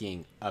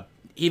thinking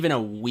even a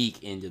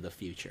week into the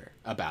future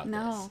about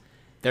this.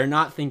 They're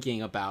not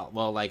thinking about,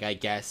 well, like, I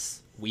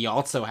guess we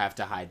also have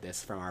to hide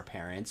this from our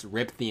parents,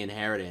 rip the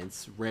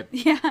inheritance,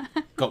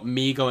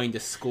 me going to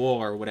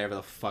school or whatever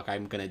the fuck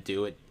I'm going to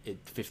do at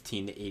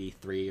 15 to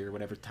 83 or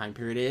whatever time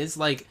period it is.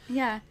 Like,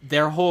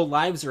 their whole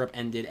lives are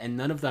upended, and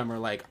none of them are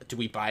like, do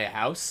we buy a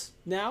house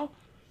now?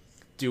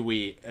 Do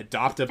we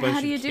adopt a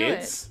bunch of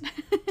kids?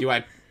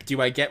 do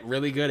I get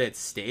really good at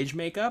stage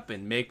makeup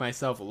and make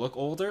myself look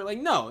older? Like,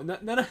 no,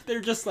 none of,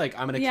 they're just like,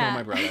 I'm going to kill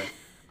my brother.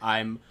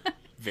 I'm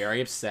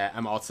very upset.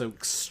 I'm also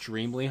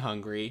extremely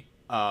hungry.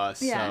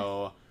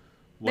 So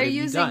what have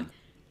you done?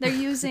 They're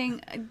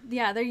using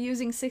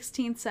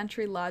 16th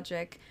century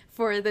logic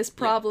for this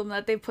problem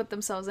that they've put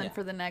themselves in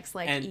for the next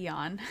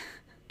eon.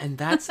 And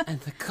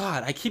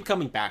God, I keep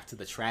coming back to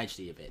the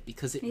tragedy of it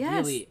because it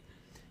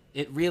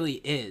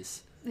really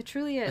is. It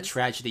truly is a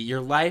tragedy.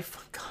 Your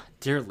life, God,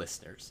 dear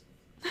listeners,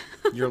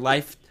 your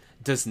life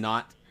does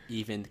not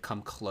even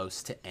come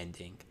close to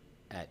ending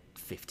at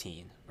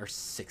 15 or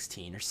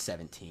 16 or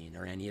 17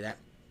 or any of that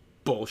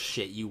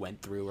bullshit you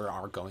went through or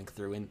are going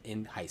through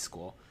in high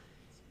school.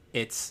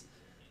 It's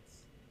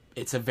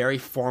a very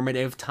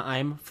formative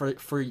time for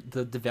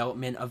the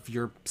development of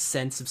your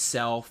sense of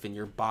self and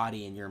your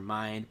body and your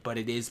mind, but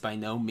it is by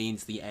no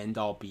means the end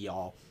all be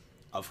all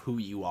of who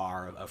you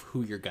are, of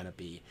who you're gonna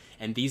be.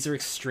 And these are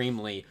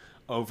extremely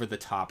over the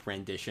top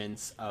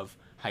renditions of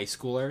high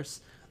schoolers,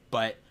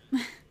 but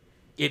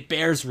it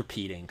bears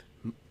repeating,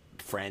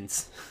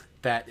 friends,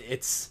 that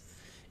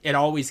it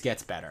always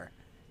gets better.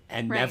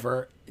 And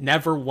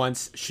never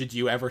once should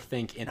you ever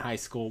think in high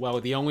school,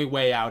 well, the only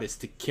way out is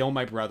to kill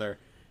my brother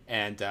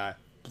and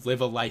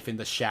live a life in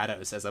the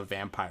shadows as a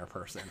vampire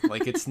person.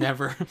 Like, it's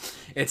never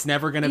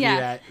going to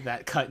be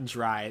that cut and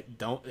dry.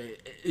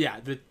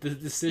 The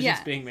decisions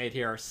being made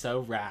here are so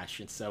rash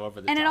and so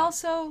over the top. And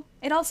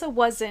it also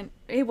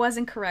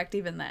wasn't correct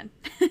even then.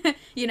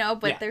 You know,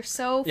 but they're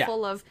so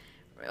full of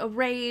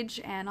rage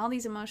and all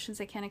these emotions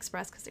they can't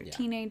express because they're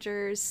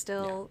teenagers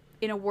still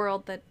in a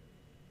world that,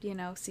 you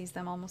know, sees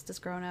them almost as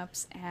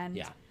grown-ups,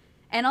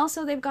 and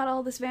also they've got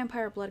all this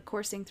vampire blood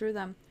coursing through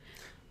them.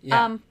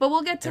 But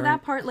we'll get to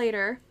that part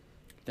later.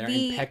 They're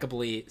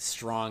impeccably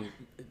strong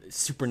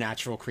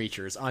supernatural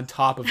creatures on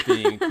top of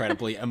being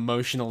incredibly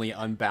emotionally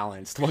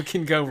unbalanced. What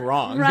can go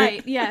wrong?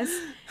 Right, yes.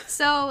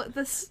 So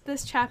this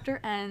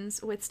chapter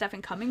ends with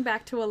Stefan coming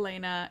back to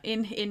Elena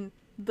in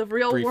the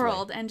real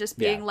world and just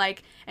being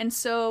like, and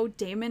so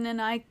Damon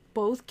and I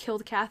both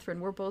killed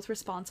Catherine. We're both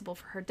responsible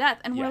for her death.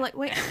 And we're like,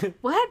 wait,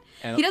 what?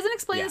 He doesn't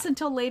explain this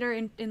until later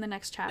in the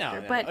next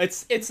chapter. No, but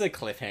it's a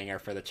cliffhanger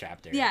for the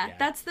chapter. Yeah,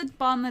 that's the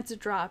bomb that's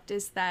dropped,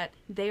 is that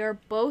they are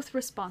both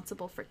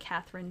responsible for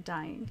Catherine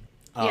dying.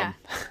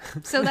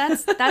 So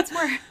that's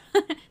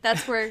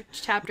where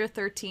chapter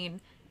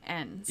 13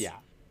 ends. Yeah.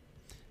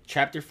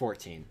 Chapter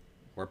 14,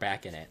 we're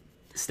back in it.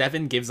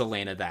 Stefan gives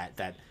Elena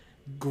that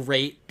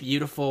great,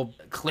 beautiful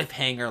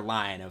cliffhanger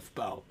line of,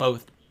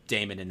 both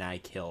Damon and I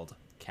killed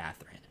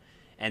Catherine.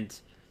 And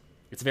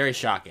it's very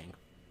shocking.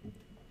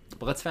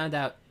 But let's find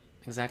out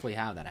exactly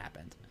how that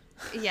happened.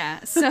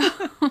 Yeah, so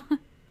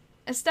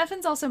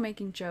Stefan's also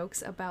making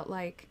jokes about,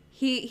 like,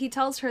 he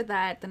tells her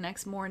that the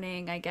next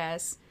morning, I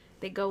guess,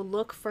 they go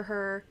look for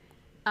her.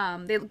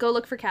 They go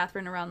look for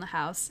Catherine around the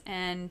house,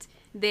 and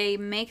they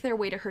make their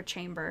way to her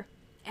chamber.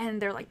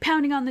 And they're, like,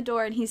 pounding on the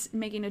door, and he's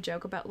making a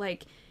joke about,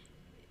 like,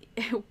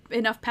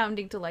 enough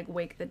pounding to, like,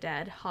 wake the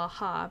dead. Ha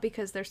ha,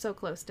 because they're so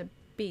close to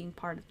being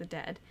part of the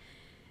dead.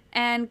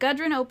 And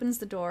Gudrun opens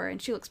the door,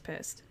 and she looks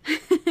pissed,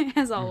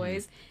 as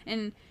always.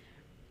 And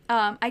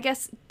I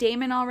guess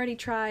Damon already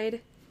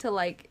tried to,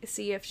 like,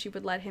 see if she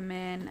would let him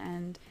in,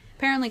 and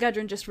apparently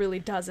Gudrun just really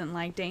doesn't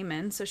like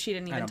Damon, so she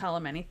didn't even tell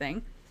him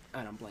anything.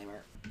 I don't blame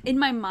her. In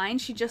my mind,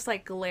 she just,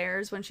 like,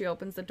 glares when she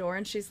opens the door,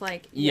 and she's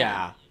like,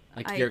 yeah.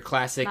 Like your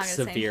classic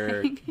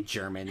severe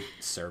German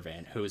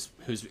servant who's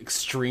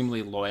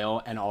extremely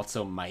loyal and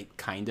also might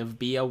kind of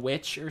be a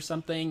witch or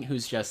something,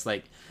 who's just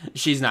like,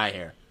 she's not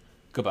here.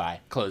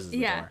 Goodbye. Closes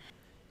the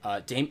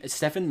door.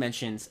 Stefan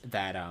mentions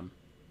that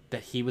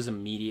that he was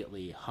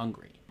immediately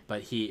hungry,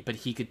 but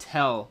he could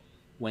tell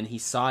when he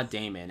saw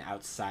Damon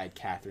outside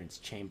Catherine's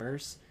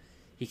chambers,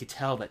 he could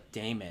tell that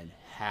Damon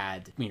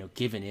had,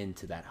 given in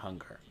to that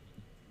hunger.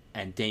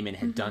 And Damon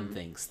had done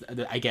things,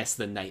 I guess,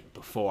 the night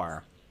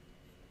before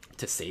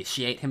to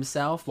satiate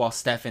himself, while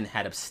Stefan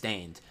had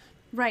abstained.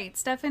 Right,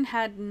 Stefan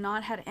had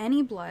not had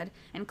any blood,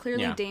 and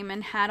clearly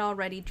Damon had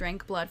already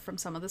drank blood from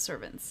some of the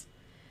servants.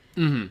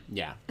 Mm-hmm,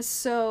 yeah.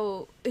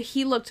 So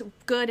he looked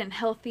good and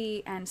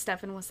healthy, and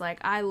Stefan was like,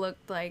 I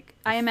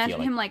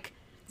imagine him like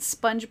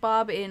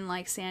SpongeBob in,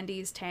 like,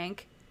 Sandy's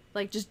tank,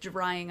 like, just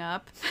drying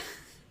up.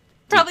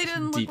 Probably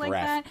didn't look like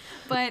that,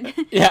 but...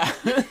 yeah.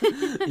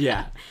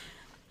 Yeah.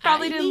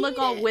 Probably didn't look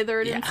all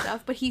withered and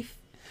stuff, but he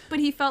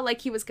felt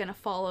like he was gonna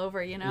fall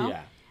over,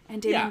 Yeah. And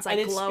Damon's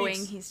like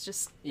glowing. He's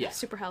just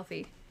super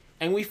healthy.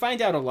 And we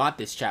find out a lot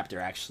this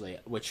chapter, actually,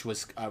 which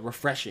was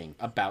refreshing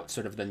about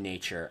sort of the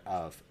nature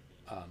of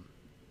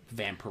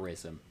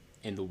vampirism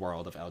in the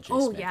world of L.J.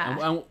 Smith.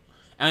 Yeah.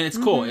 And it's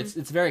cool. It's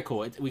very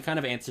cool. We kind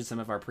of answered some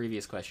of our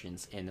previous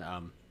questions in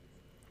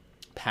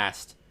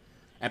past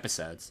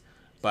episodes,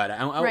 but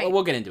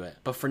we'll get into it.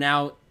 But for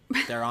now,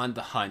 they're on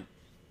the hunt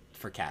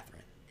for Catherine.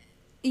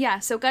 Yeah,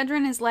 so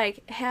Gudrun is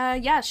like,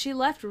 she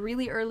left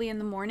really early in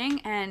the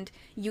morning, and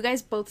you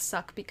guys both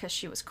suck because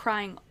she was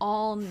crying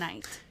all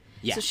night.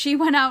 Yeah. So she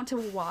went out to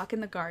walk in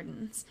the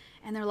gardens,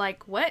 and they're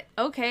like, what?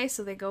 Okay,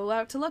 so they go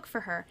out to look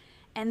for her.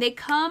 And they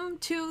come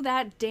to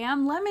that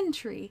damn lemon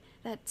tree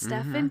that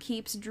Stefan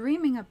keeps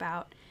dreaming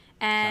about.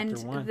 And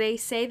they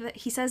say that,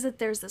 he says that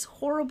there's this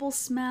horrible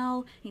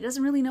smell, he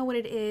doesn't really know what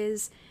it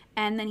is,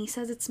 and then he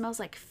says it smells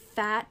like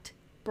fat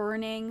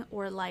burning,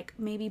 or like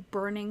maybe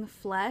burning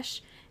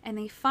flesh. And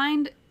they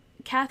find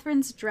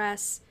Catherine's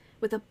dress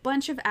with a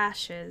bunch of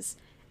ashes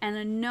and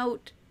a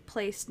note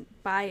placed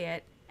by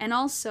it. And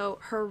also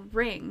her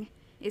ring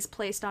is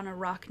placed on a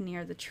rock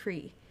near the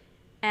tree.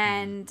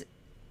 And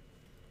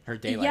her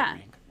daylight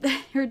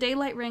ring. Her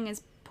daylight ring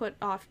is put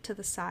off to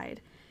the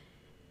side.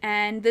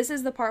 And this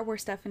is the part where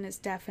Stefan is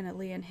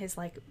definitely in his,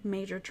 like,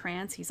 major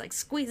trance. He's, like,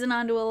 squeezing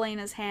onto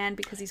Elena's hand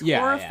because he's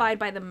horrified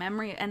by the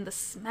memory and the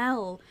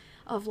smell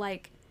of,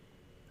 like,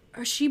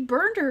 or she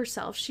burned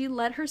herself. She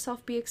let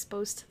herself be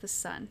exposed to the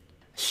sun.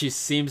 She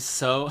seems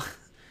so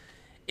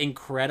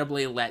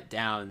incredibly let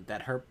down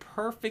that her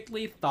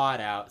perfectly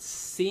thought out,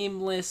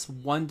 seamless,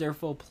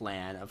 wonderful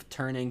plan of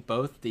turning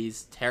both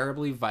these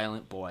terribly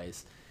violent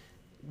boys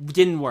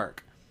didn't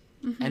work.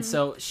 And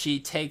so she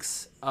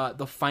takes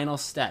the final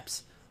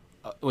steps,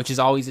 which is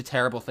always a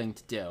terrible thing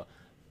to do.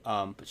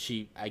 But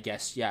she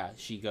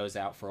goes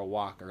out for a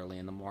walk early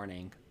in the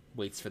morning,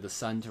 waits for the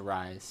sun to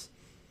rise,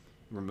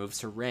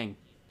 removes her ring,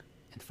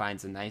 and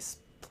finds a nice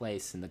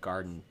place in the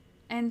garden.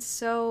 And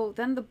so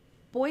then the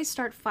boys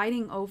start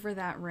fighting over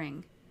that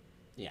ring.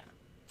 Yeah,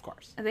 of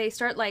course. They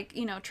start, like,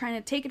 trying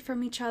to take it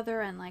from each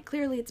other, and, like,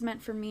 clearly it's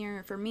meant for me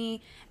or for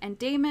me. And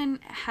Damon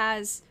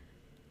has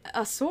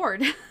a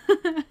sword.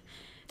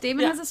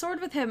 Damon has a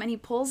sword with him, and he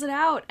pulls it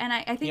out. And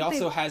I think he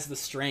also has the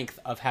strength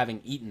of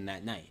having eaten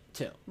that night,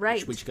 too.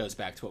 Right. Which goes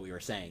back to what we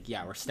were saying.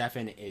 Yeah, where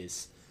Stefan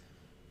is...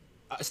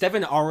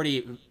 Stefan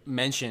already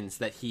mentions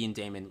that he and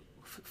Damon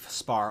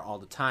spar all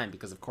the time,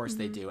 because of course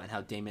they do, and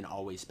how Damon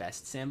always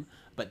bests him,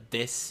 but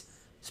this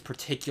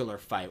particular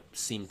fight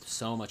seemed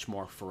so much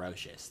more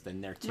ferocious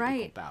than their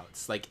typical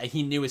bouts. Like,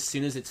 he knew as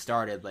soon as it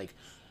started, like,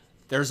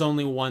 there's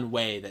only one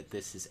way that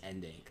this is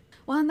ending.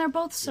 Well, and they're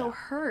both so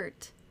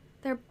hurt.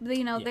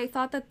 They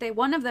thought that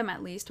one of them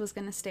at least was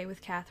going to stay with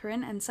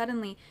Catherine, and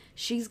suddenly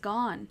she's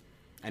gone.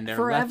 And they're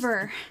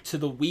forever left to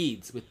the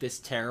weeds with this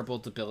terrible,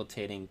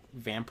 debilitating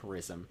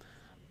vampirism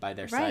by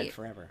their side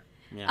forever.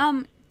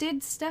 Yeah.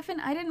 Did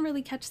Stefan... I didn't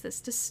really catch this.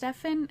 Does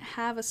Stefan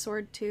have a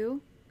sword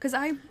too? Because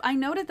I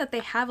noted that they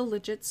have a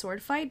legit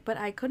sword fight, but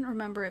I couldn't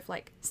remember if,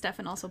 like,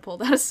 Stefan also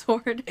pulled out a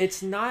sword.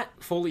 It's not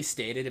fully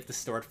stated if the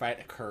sword fight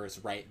occurs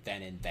right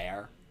then and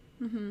there.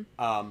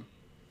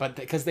 But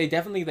because they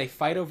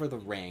fight over the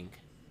ring.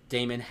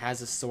 Damon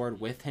has a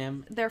sword with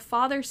him. Their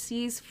father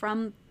sees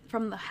from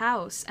from the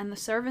house, and the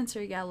servants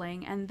are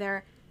yelling, and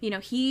they're,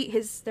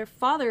 their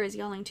father is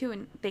yelling too,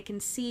 and they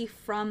can see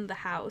from the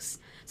house.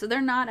 So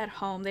they're not at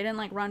home. They didn't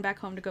like run back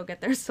home to go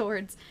get their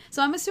swords.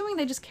 So I'm assuming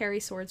they just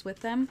carry swords with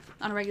them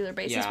on a regular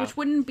basis, which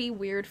wouldn't be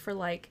weird for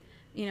 1500s.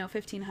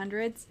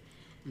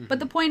 Mm-hmm. But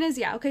the point is,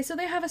 okay, so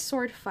they have a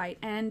sword fight,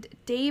 and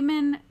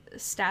Daemon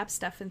stabs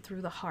Stefan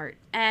through the heart.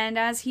 And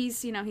as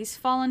he's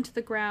fallen to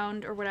the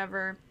ground or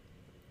whatever,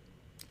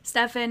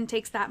 Stefan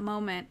takes that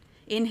moment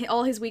in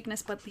all his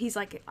weakness, but he's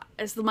like,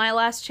 it's my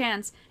last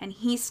chance, and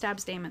he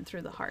stabs Daemon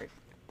through the heart.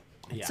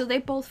 Yeah. So they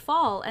both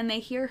fall, and they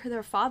hear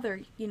their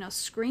father,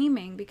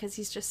 screaming because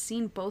he's just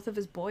seen both of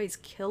his boys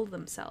kill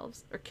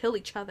themselves, or kill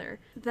each other.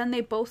 Then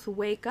they both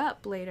wake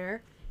up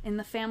later in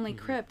the family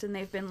crypt, and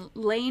they've been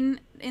laying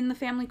in the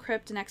family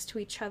crypt next to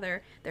each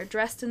other. They're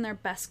dressed in their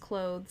best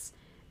clothes,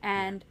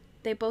 and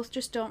they both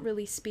just don't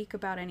really speak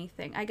about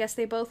anything. I guess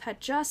they both had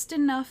just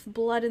enough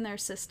blood in their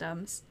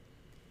systems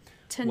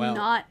to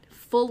not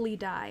fully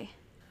die.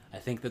 I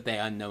think that they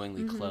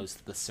unknowingly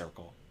closed the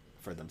circle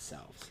for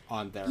themselves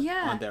on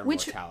their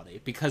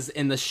mortality, because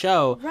in the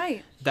show,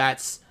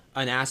 that's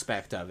an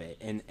aspect of it,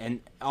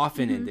 and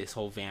often in this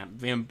whole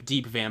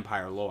deep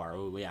vampire lore.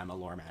 Oh yeah, I'm a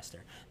lore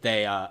master.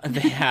 They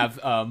have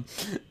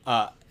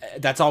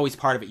that's always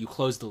part of it. You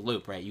close the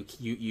loop, right?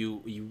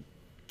 You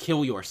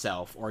kill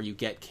yourself, or you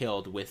get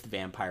killed with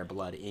vampire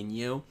blood in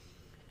you,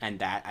 and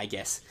that, I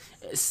guess,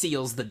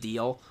 seals the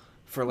deal,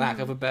 for lack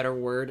of a better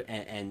word,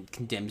 and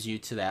condemns you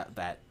to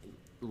that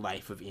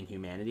life of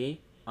inhumanity.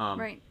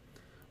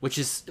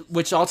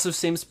 Which also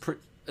seems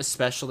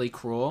especially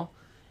cruel.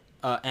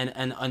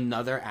 And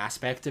another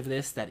aspect of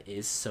this that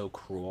is so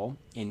cruel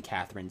in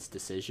Catherine's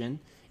decision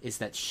is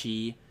that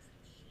she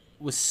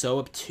was so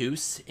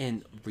obtuse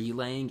in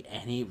relaying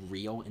any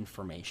real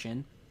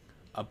information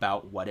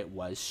about what it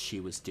was she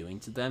was doing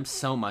to them.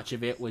 So much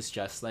of it was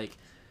just like,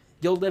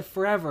 you'll live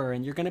forever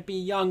and you're going to be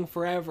young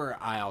forever.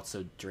 I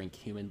also drink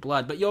human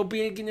blood, but you're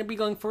going to be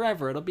young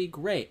forever. It'll be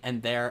great.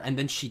 And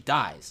then she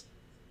dies.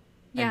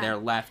 Yeah. And they're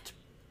left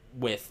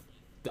with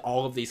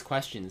all of these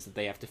questions that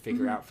they have to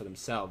figure out for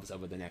themselves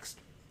over the next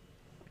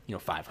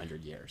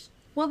 500 years.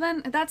 Well,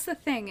 then that's the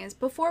thing, is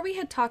before we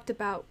had talked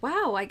about,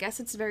 wow, I guess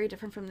it's very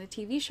different from the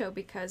TV show,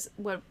 because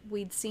what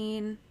we'd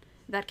seen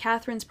that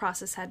Catherine's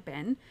process had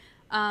been,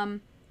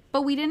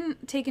 but we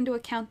didn't take into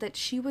account that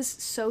she was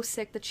so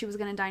sick that she was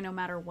going to die no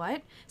matter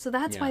what. So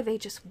that's why they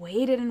just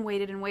waited and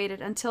waited and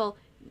waited until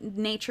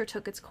nature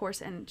took its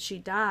course and she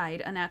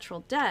died a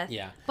natural death.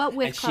 Yeah. But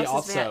with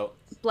Klaus's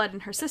blood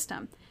in her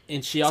system.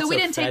 And she also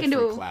fed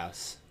for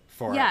Klaus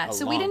for a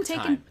long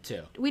time,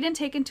 too. We didn't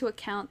take into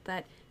account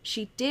that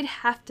she did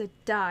have to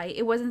die.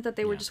 It wasn't that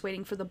they were just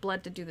waiting for the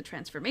blood to do the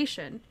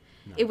transformation.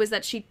 No. It was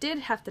that she did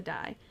have to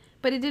die.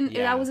 But it didn't.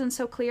 That wasn't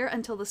so clear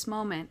until this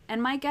moment.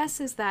 And my guess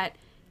is that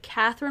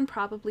Catherine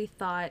probably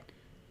thought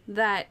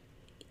that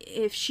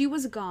if she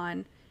was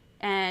gone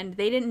and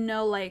they didn't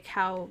know,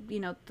 how,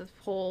 the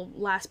whole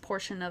last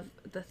portion of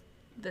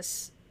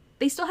this,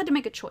 they still had to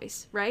make a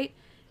choice, right?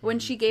 When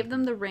she gave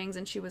them the rings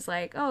and she was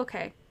like, oh,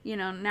 okay,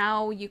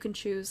 now you can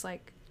choose,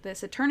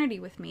 this eternity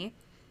with me.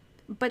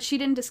 But she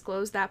didn't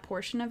disclose that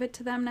portion of it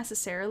to them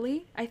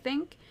necessarily, I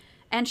think.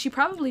 And she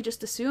probably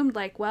just assumed,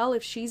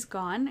 if she's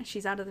gone,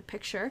 she's out of the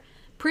picture,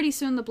 pretty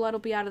soon the blood will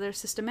be out of their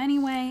system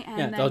anyway,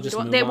 and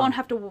then they won't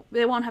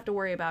have to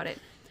worry about it.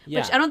 Yeah,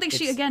 which I don't think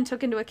she, again,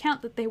 took into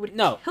account that they would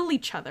kill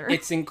each other.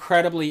 It's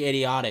incredibly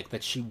idiotic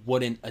that she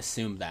wouldn't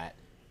assume that.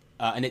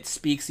 And it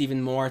speaks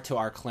even more to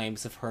our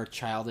claims of her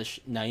childish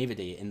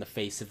naivety in the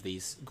face of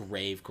these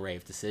grave,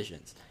 grave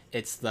decisions.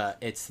 It's the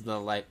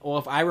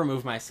if I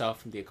remove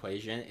myself from the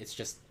equation, it's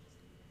just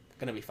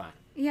gonna be fine.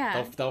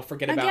 Yeah. They'll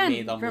forget about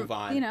me. They'll move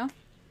on.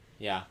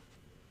 Yeah.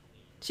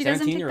 She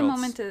doesn't take the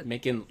moment to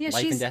making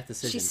life and death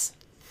decisions. She's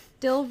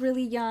still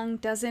really young.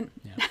 Doesn't.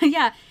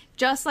 Yeah.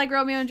 Just like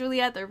Romeo and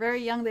Juliet, they're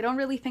very young. They don't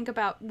really think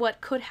about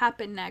what could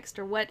happen next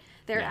or what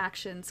their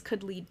actions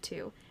could lead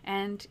to.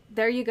 And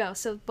there you go.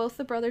 So both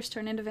the brothers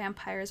turn into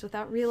vampires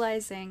without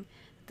realizing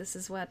this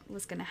is what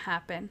was going to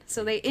happen.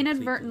 So they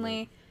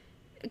inadvertently,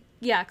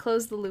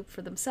 close the loop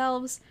for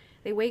themselves.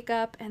 They wake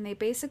up and they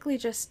basically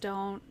just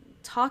don't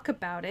talk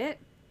about it.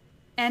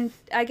 And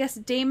I guess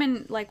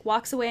Daemon,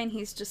 walks away and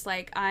he's just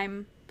like,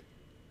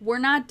 we're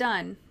not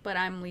done, but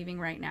I'm leaving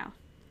right now.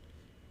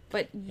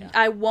 But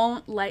I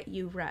won't let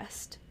you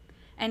rest.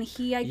 And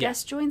he, I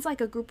guess, joins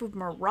a group of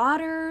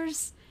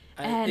marauders.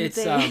 And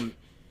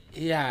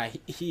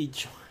he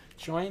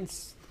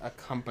joins a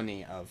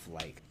company of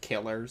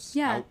killers,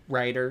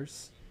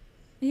 outriders.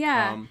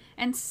 Yeah,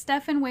 and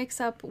Stefan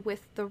wakes up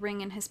with the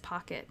ring in his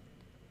pocket,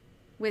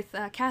 with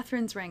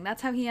Catherine's ring.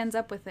 That's how he ends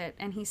up with it.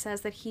 And he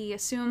says that he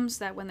assumes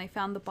that when they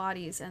found the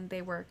bodies and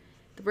the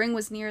ring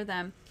was near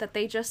them, that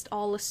they just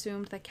all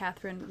assumed that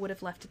Catherine would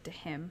have left it to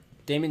him.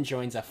 Daemon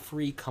joins a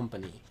free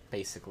company,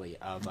 basically,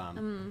 of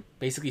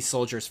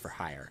soldiers for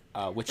hire,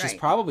 which is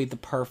probably the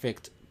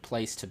perfect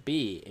place to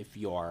be if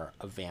you're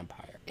a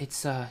vampire.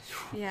 It's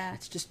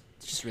it's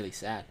just really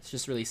sad. It's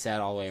just really sad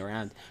all the way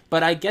around.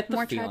 But I get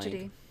the feeling.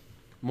 Tragedy.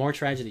 more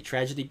tragedy.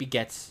 Tragedy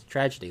begets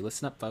tragedy.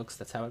 Listen up, folks.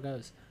 That's how it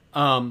goes.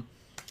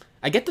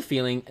 I get the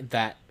feeling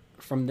that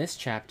from this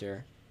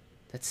chapter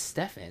that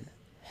Stefan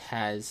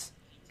has,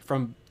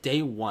 from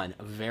day one,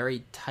 a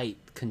very tight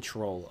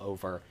control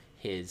over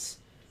his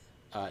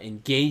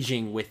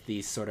engaging with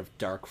these sort of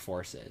dark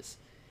forces.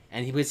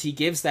 And he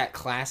gives that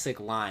classic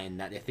line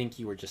that I think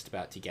you were just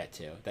about to get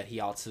to, that he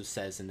also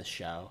says in the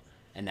show,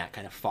 and that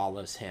kind of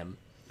follows him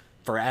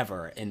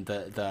forever in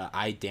the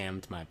I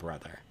damned my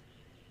brother.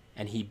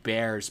 And he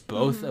bears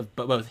both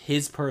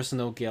his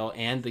personal guilt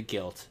and the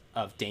guilt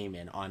of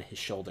Damon on his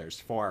shoulders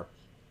for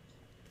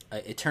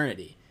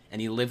eternity.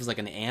 And he lives like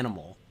an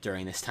animal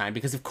during this time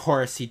because, of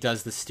course, he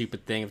does the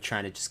stupid thing of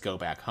trying to just go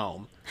back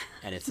home.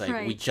 And it's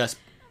like, we just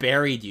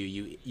buried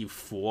you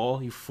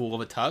fool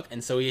of a tuck.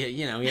 And so he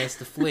has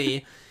to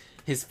flee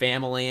his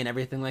family and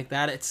everything like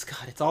that.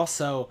 It's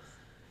also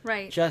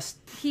just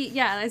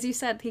as you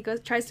said, he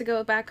tries to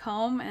go back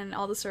home and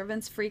all the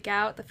servants freak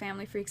out, the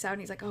family freaks out, and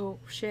he's like, oh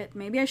shit,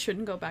 maybe I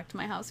shouldn't go back to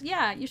my house.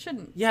 Yeah, you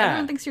shouldn't.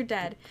 Everyone thinks you're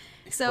dead.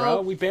 So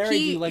bro, we buried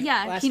you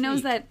last he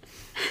knows week.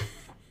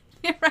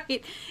 that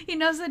right. He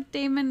knows that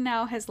Damon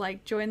now has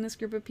like joined this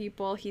group of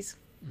people. He's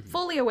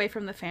fully away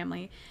from the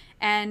family.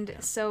 And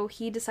so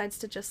he decides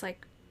to just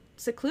like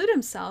seclude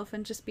himself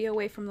and just be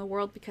away from the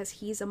world because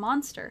he's a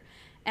monster.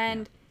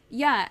 And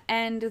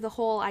and the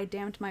whole I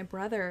damned my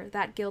brother,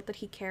 that guilt that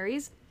he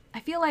carries, I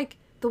feel like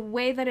the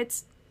way that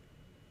it's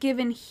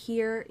given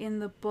here in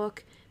the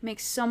book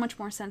makes so much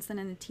more sense than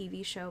in the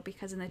TV show,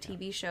 because in the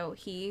TV show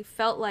he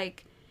felt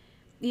like,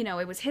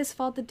 it was his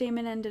fault that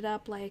Damon ended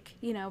up like,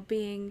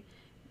 being,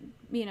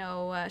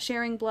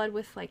 sharing blood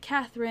with like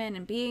Catherine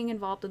and being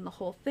involved in the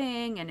whole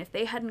thing. And if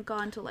they hadn't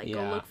gone to like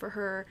go look for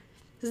her,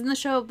 because in the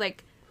show,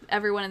 like,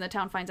 everyone in the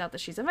town finds out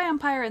that she's a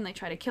vampire and they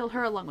try to kill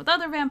her along with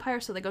other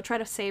vampires, so they go try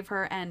to save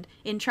her, and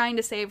in trying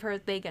to save her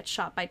they get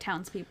shot by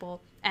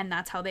townspeople, and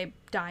that's how they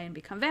die and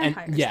become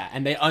vampires.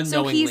 And they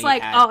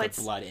unknowingly add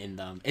the blood in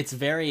them. It's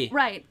very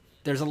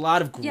there's a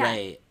lot of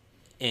gray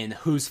in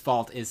whose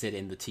fault is it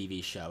in the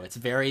TV show. It's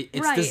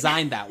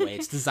designed that way.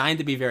 It's designed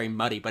to be very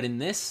muddy, but in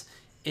this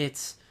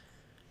it's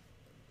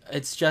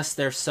just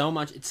it's so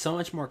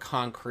much more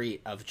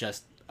concrete of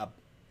just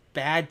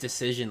bad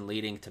decision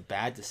leading to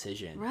bad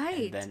decision.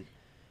 Right. And then,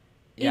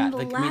 in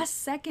the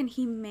last second,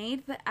 he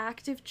made the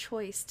active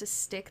choice to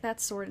stick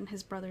that sword in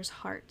his brother's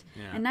heart.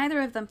 Yeah. And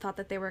neither of them thought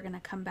that they were going to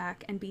come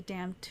back and be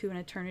damned to an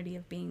eternity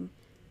of being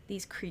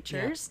these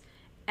creatures.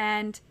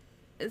 Yeah. And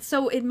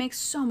so it makes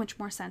so much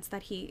more sense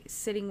that he's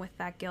sitting with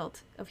that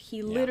guilt of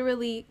he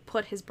literally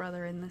put his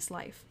brother in this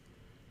life.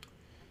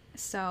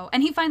 So,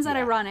 and he finds that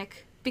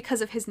ironic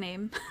because of his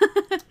name.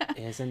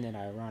 Isn't it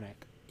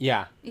ironic?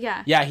 Yeah.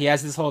 Yeah. Yeah, he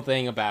has this whole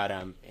thing about,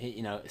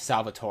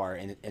 Salvatore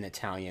in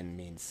Italian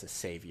means a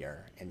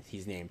savior, and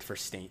he's named for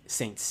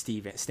Saint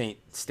Stephen,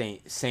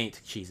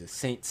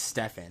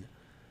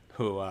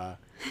 who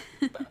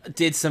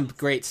did some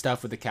great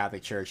stuff with the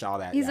Catholic Church, all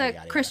that. He's a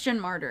Christian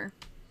martyr.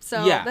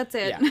 So that's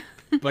it. Yeah.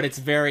 But it's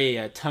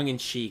very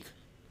tongue-in-cheek,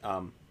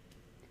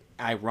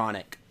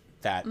 ironic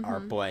that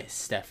our boy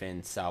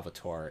Stefan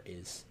Salvatore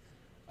is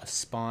a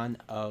spawn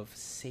of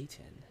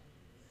Satan.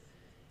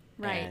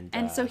 Right.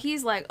 And so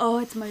he's like, oh,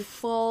 it's my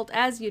fault,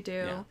 as you do.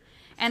 Yeah.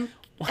 And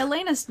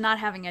Elena's not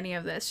having any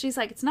of this. She's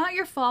like, it's not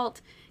your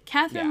fault.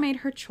 Catherine made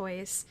her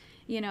choice.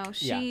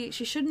 She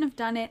shouldn't have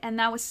done it, and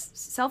that was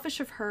selfish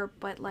of her,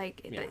 but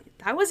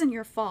that wasn't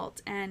your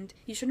fault, and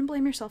you shouldn't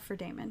blame yourself for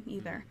Damon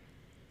either.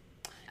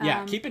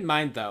 Yeah, keep in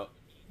mind, though,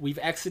 we've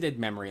exited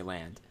memory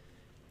land.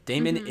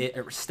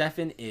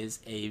 Stefan is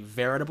a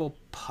veritable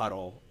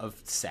puddle of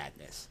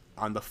sadness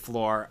on the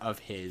floor of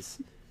his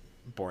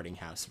boarding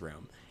house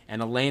room.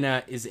 And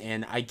Elena is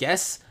in, I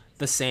guess,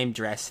 the same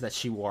dress that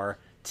she wore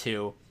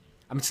to...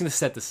 I'm just going to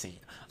set the scene.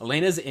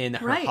 Elena's in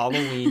her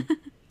Halloween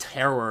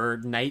terror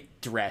night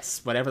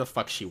dress, whatever the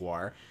fuck she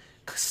wore.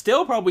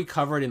 Still probably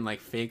covered in,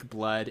 fake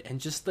blood and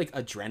just,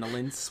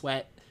 adrenaline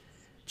sweat.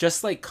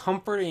 Just,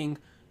 comforting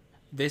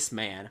this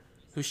man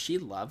who she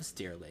loves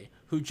dearly,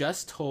 who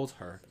just told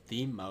her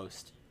the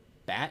most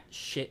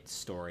batshit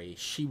story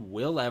she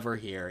will ever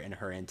hear in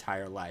her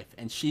entire life.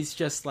 And she's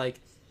just like,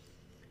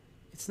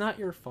 it's not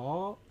your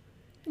fault.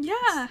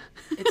 Yeah.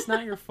 It's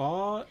not your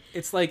fault.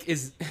 It's like,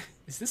 is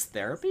this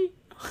therapy?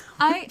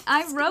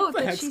 I wrote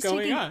that she's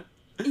going on?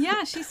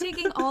 Yeah, she's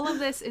taking all of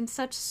this in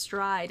such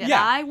stride. And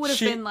I would have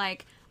been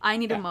like, I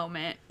need a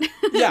moment.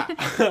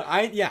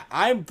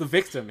 I'm the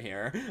victim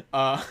here.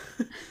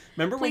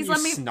 Remember Please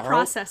when you let me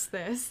process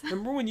this.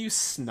 Remember when you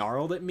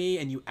snarled at me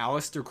and you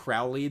Aleister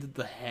Crowley'd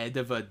the head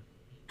of a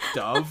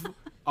dove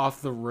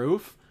off the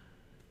roof?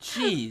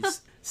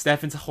 Jeez.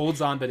 Stefan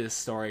holds on to this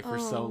story for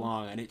so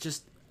long, and it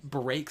just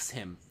breaks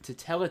him to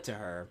tell it to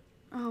her.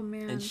 Oh,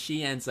 man. And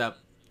she ends up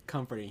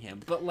comforting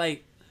him. But,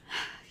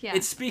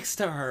 it speaks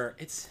to her.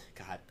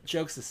 God,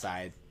 jokes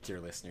aside, dear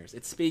listeners,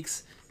 it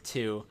speaks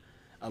to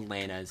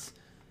Elena's,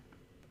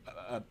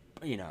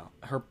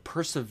 her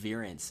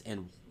perseverance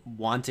in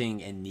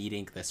wanting and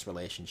needing this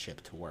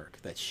relationship to work.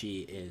 That she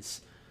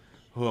is,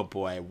 oh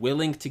boy,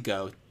 willing to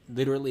go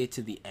literally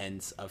to the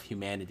ends of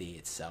humanity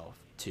itself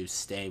to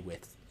stay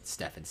with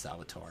Stefan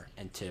Salvatore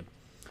and to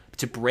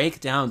break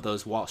down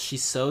those walls.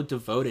 She's so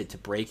devoted to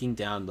breaking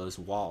down those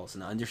walls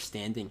and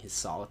understanding his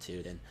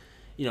solitude and,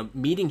 you know,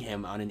 meeting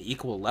him on an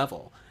equal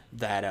level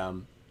that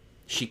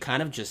she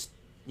kind of just,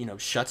 you know,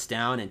 shuts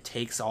down and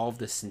takes all of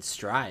this in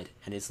stride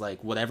and is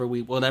like, whatever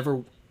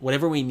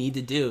we need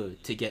to do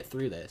to get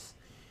through this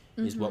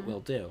is what we'll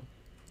do.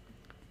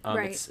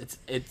 Right. It's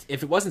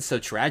if it wasn't so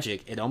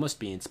tragic, it'd almost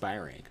be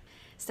inspiring.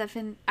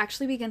 Stefan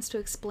actually begins to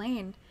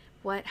explain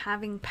what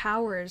having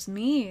powers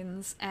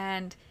means,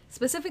 and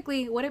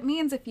specifically what it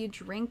means if you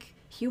drink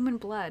human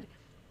blood,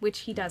 which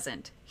he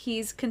doesn't.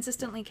 He's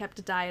consistently kept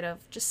a diet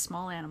of just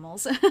small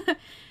animals.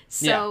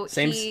 So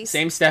yeah,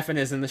 same Stefan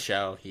is in the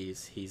show.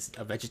 He's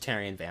a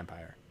vegetarian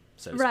vampire.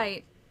 So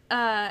right.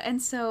 And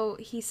so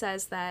he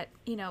says that,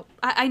 you know,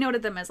 I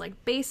noted them as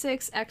like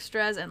basics,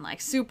 extras, and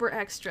like super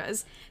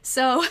extras.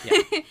 So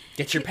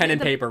get your pen and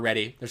paper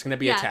ready. There's going to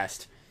be a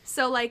test.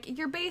 So like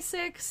your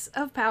basics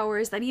of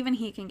powers that even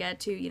he can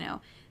get to, you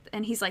know,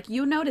 and he's like,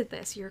 you noted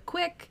this. You're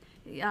quick.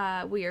 We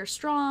are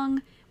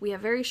strong. We have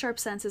very sharp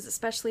senses,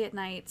 especially at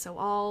night. So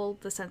all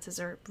the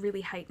senses are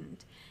really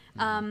heightened.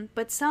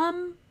 But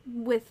some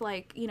with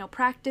like, you know,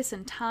 practice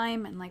and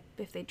time and like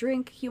if they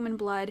drink human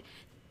blood,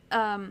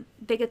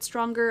 they get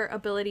stronger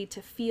ability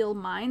to feel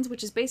minds,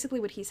 which is basically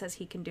what he says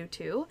he can do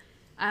too.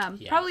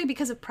 Probably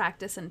because of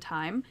practice and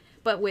time.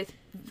 But with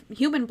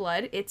human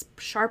blood, it's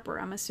sharper,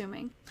 I'm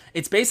assuming.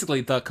 It's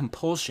basically the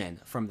compulsion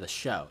from the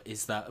show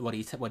is what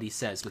he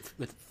says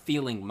with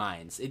feeling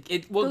minds.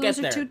 We'll get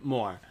there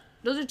more.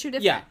 Those are two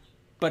different. Yeah,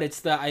 but it's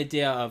the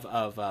idea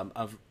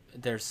of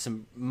there's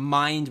some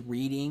mind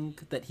reading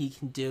that he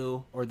can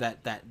do, or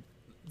that the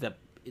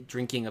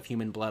drinking of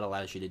human blood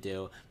allows you to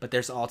do. But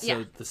there's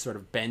also the sort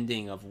of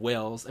bending of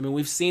wills. I mean,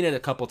 we've seen it a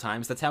couple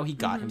times. That's how he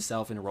got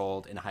himself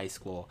enrolled in high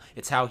school.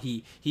 It's how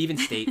he even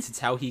states it's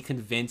how he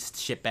convinced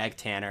Shitbag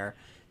Tanner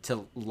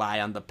to lie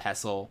on the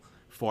pestle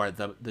for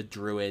the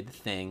druid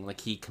thing.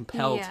 Like he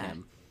compelled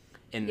him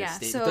in this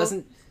state.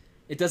 So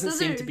it doesn't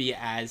seem to be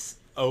as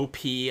OP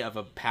of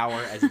a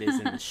power as it is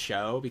in the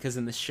show, because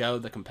in the show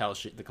the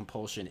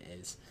compulsion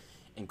is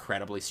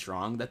incredibly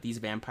strong that these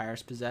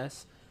vampires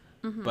possess.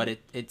 But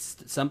it's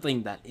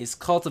something that is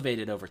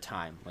cultivated over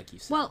time, like you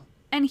said. Well,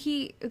 and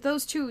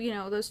those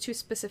two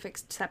specific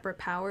separate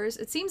powers,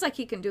 it seems like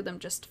he can do them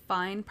just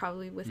fine,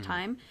 probably with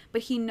time.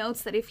 But he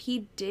notes that if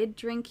he did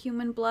drink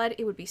human blood,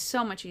 it would be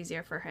so much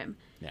easier for him.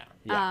 Yeah,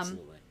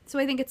 absolutely. So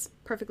I think it's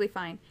perfectly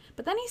fine.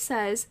 But then he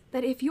says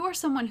that if you are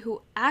someone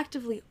who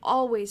actively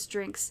always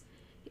drinks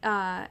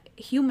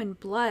human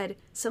blood,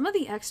 some of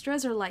the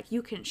extras are like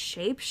you can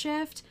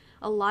shapeshift.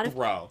 A lot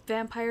of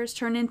vampires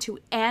turn into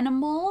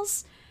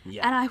animals.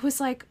 Yeah. And I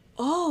was like,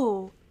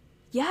 oh,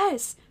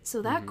 yes.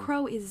 So that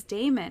crow is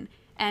Damon.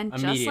 And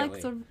just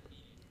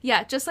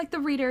like the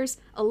readers,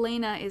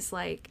 Elena is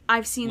like,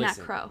 I've seen that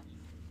crow.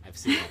 I've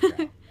seen that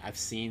crow. I've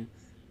seen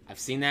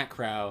that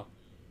crow.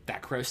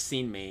 That crow's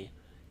seen me.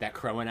 That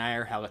crow and I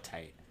are hella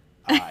tight.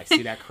 I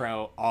see that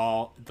crow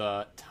all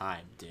the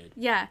time, dude.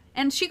 Yeah.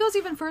 And she goes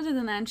even further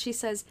than that, and she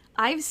says,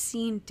 I've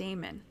seen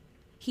Damon.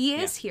 He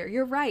is here.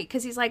 You're right.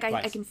 Because he's like,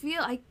 I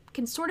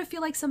can sort of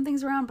feel like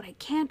something's around, but I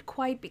can't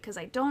quite because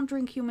I don't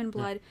drink human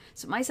blood,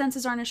 so my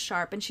senses aren't as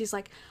sharp. And she's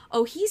like,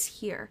 oh, he's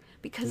here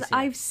because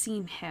I've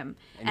seen him.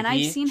 And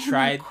I've seen him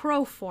in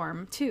crow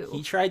form, too.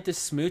 He tried to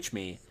smooch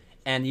me.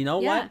 And you know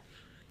what?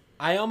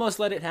 I almost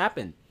let it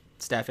happen,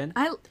 Stefan.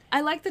 I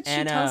like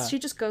that she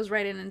just goes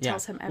right in and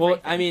tells him everything. Well,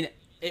 I mean,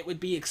 it would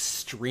be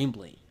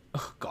extremely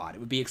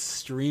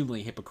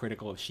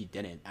hypocritical if she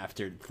didn't,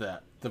 after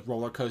the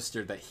roller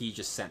coaster that he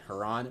just sent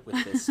her on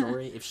with this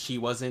story. If she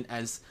wasn't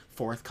as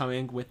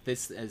forthcoming with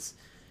this as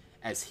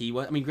he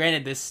was. I mean,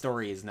 granted, this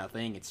story is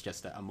nothing. It's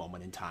just a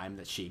moment in time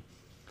that she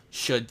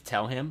should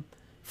tell him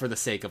for the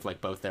sake of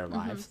like both their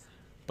lives.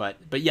 But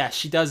yeah,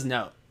 she does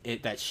note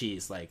that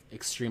she's like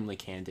extremely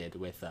candid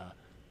with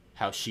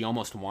how she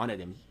almost wanted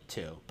him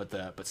to,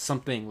 but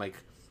something like,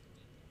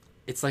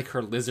 it's like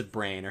her lizard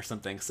brain or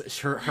something.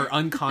 Her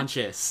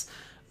unconscious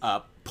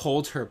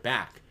pulled her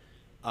back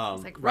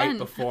like, right run.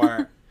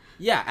 before.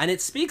 Yeah, and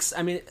it speaks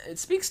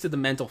to the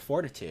mental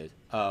fortitude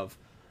of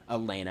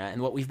Elena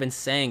and what we've been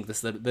saying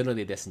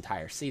literally this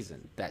entire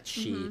season, that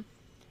she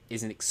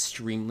is an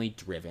extremely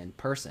driven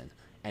person,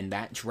 and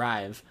that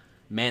drive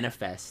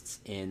manifests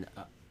in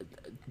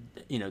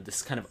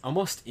this kind of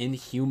almost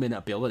inhuman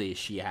ability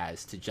she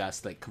has to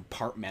just like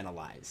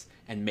compartmentalize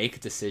and make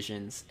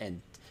decisions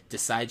and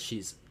decide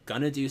she's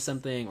gonna do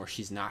something or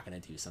she's not gonna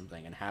do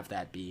something, and have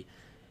that be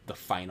the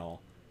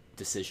final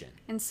decision.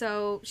 And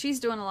so she's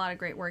doing a lot of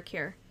great work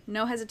here.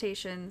 No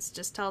hesitations,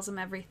 just tells him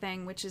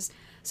everything, which is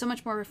so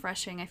much more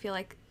refreshing. I feel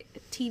like a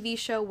TV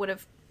show would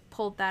have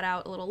pulled that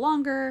out a little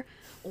longer,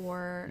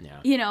 or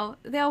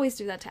they always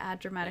do that to add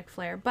dramatic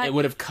flair, but it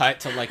would have cut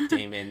to like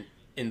Damon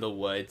in the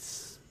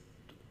woods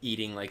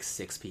eating like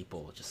 6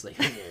 people, just like,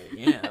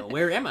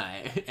 where am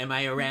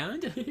I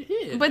around?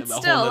 But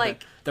still,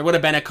 like, there would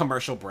have been a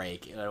commercial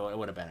break. It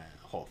would have been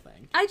a whole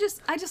thing. I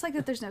just like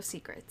that there's no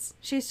secrets.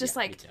 She's just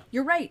me like, too.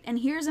 you're right, and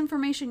here's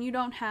information you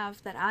don't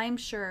have that I'm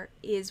sure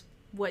is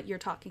what you're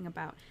talking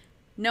about.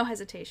 No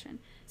hesitation.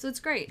 So it's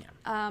great.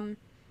 Yeah.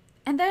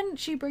 And then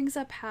she brings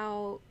up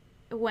how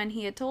when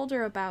he had told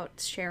her about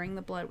sharing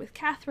the blood with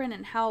Catherine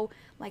and how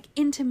like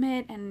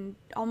intimate and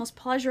almost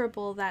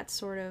pleasurable that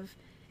sort of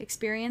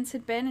experience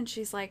had been, and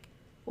she's like,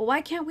 well,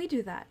 why can't we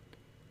do that?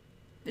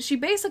 She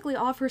basically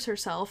offers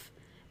herself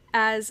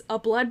as a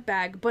blood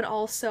bag, but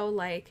also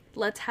like,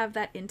 let's have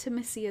that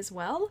intimacy as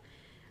well.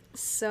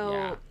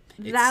 So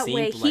that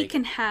way he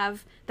can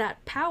have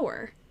that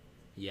power.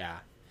 Yeah.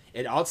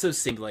 It also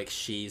seemed like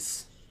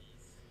she's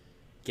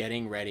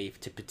getting ready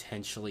to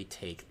potentially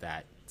take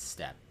that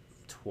step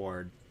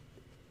toward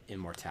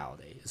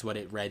immortality, is what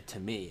it read to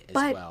me as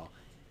well.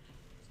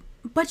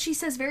 But she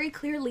says very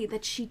clearly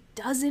that she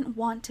doesn't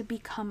want to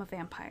become a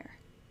vampire.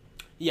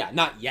 Yeah,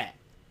 not yet.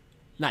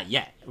 Not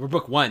yet. We're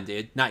book 1,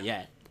 dude. Not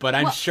yet. But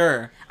I'm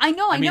sure. I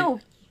know.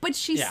 But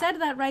she said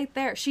that right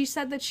there. She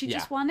said that she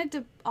just wanted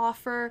to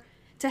offer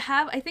to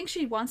have. I think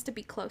she wants to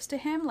be close to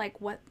him, like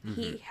what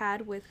he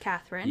had with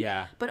Catherine.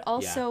 Yeah. But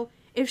also,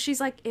 if she's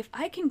like, if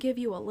I can give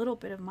you a little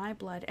bit of my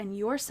blood and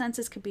your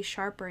senses could be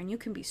sharper and you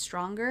can be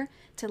stronger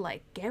to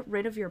like get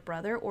rid of your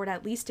brother, or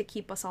at least to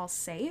keep us all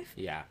safe.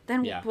 Yeah.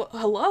 Then well,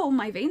 hello,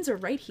 my veins are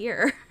right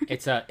here.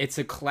 It's a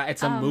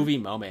movie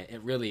moment.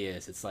 It really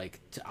is. It's like,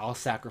 I'll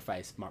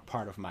sacrifice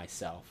part of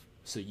myself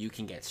so you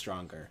can get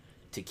stronger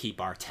to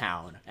keep our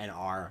town and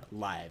our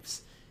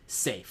lives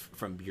safe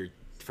from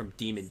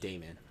Demon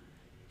Damon.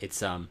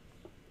 It's a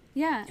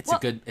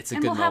good and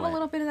we'll moment. have a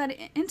little bit of that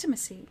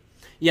intimacy.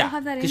 Yeah, we'll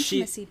have that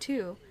intimacy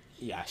too.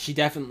 Yeah, she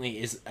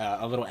definitely is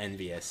a little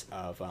envious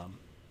of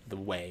the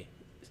way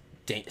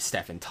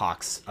Stefan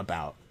talks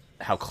about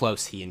how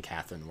close he and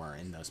Catherine were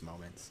in those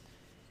moments,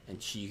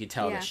 and you could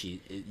tell that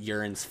she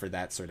yearns for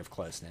that sort of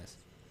closeness.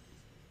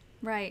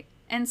 Right,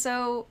 and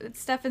so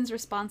Stefan's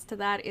response to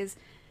that is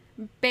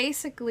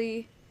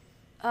basically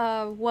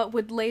what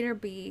would later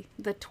be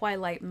the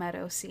Twilight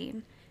Meadow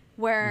scene,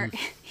 where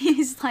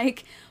he's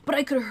like, but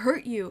I could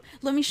hurt you.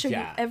 Let me show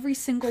you every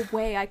single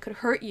way I could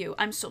hurt you.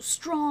 I'm so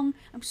strong.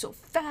 I'm so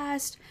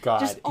fast. God,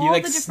 just all he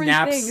like the different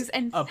snaps things.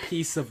 And a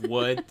piece of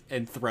wood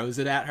and throws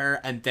it at her,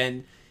 and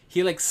then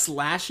he like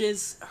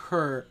slashes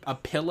her a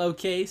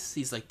pillowcase.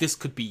 He's like, this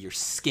could be your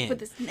skin,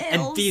 with his nails,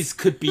 and these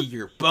could be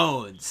your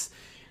bones.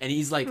 And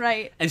he's like,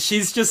 and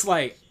she's just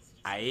like,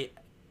 and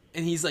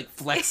he's like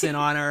flexing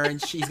on her,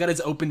 and he's got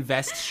his open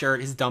vest shirt,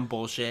 his dumb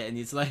bullshit, and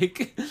he's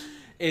like,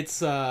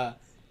 it's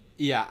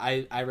yeah,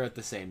 I wrote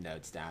the same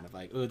notes down of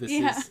like, oh,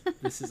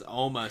 this is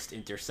almost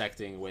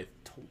intersecting with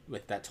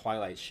that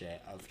Twilight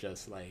shit of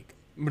just like,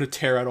 I'm gonna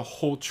tear out a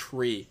whole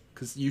tree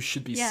because you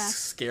should be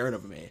scared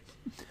of me.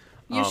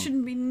 You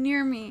shouldn't be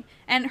near me.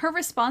 And her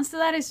response to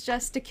that is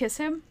just to kiss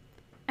him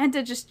and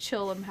to just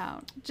chill him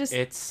out.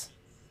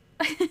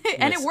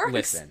 And it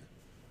works.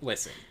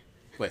 Listen.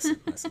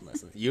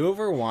 You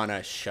ever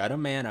wanna shut a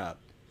man up,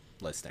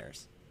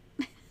 listeners?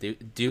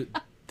 Do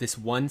this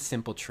one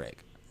simple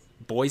trick.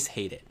 Boys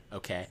hate it,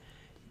 okay?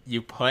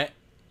 You put,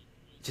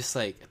 just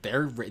like,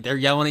 they're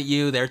yelling at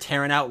you, they're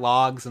tearing out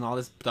logs and all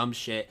this dumb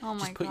shit. Oh my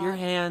just put God. your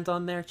hand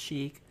on their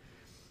cheek,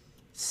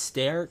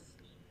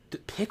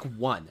 pick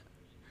one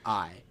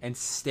eye and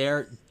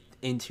stare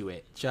into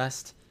it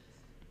just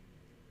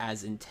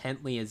as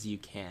intently as you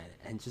can,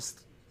 and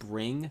just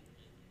bring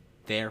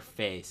their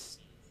face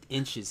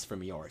inches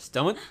from yours.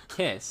 Don't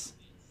kiss.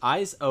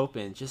 Eyes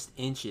open, just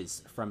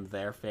inches from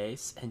their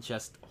face, and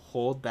just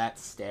hold that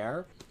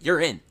stare.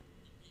 You're in.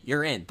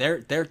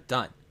 They're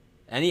done.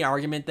 Any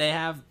argument they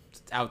have,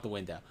 it's out the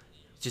window.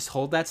 Just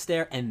hold that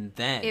stare, and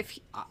then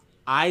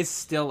eyes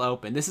still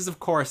open. This is, of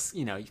course,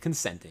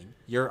 consenting.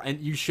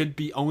 You should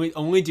be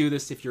only do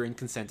this if you're in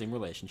consenting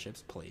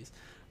relationships, please.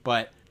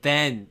 But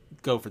then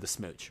go for the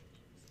smooch,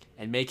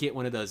 and make it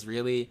one of those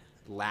really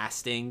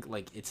lasting.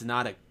 Like, it's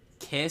not a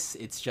kiss.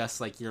 It's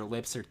just like your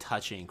lips are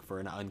touching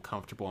for an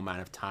uncomfortable amount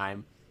of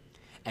time,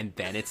 and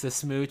then it's a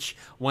smooch.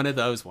 One of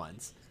those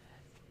ones.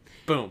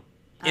 Boom,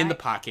 in the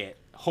pocket.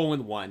 Hole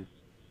in one.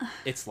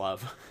 It's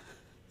love.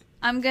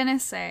 I'm gonna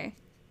say,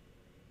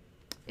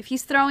 if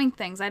he's throwing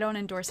things, I don't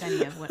endorse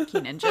any of what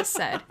Keenan just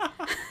said.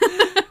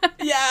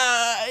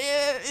 yeah,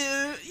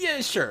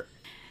 sure.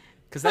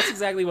 Because that's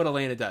exactly what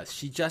Elena does.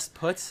 She just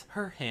puts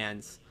her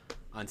hands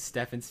on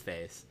Stefan's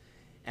face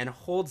and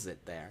holds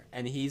it there.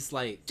 And he's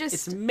like,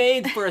 it's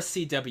made for a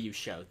CW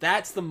show.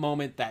 That's the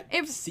moment that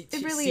it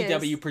really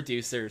CW is.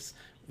 Producers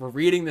were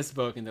reading this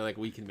book and they're like,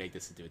 we can make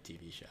this into a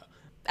TV show.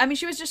 I mean,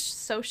 she was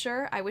just so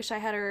sure. I wish I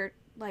had her,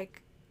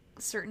 like,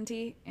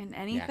 certainty in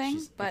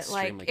anything, but,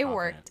 like, it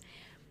worked.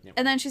 Yep.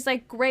 And then she's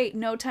like, great,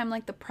 no time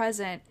like the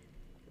present.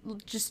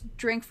 Just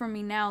drink from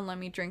me now and let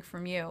me drink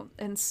from you.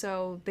 And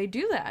so they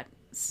do that.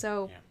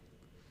 So,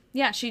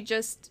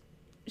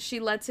 she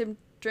lets him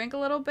drink a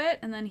little bit,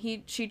 and then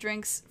she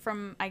drinks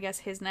from, I guess,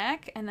 his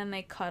neck, and then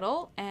they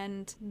cuddle,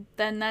 and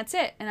then that's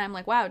it. And I'm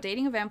like, wow,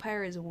 dating a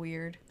vampire is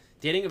weird.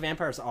 Dating a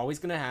vampire is always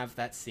going to have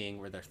that scene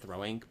where they're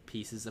throwing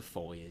pieces of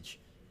foliage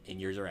in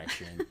your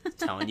direction,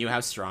 telling you how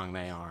strong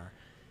they are.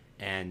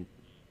 And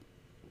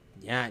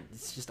yeah,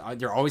 it's just,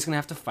 you're always going to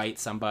have to fight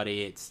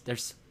somebody. It's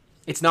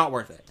not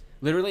worth it.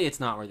 Literally, it's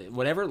not worth it.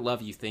 Whatever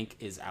love you think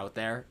is out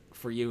there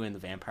for you in the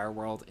vampire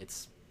world,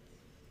 it's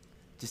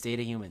just date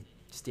a human.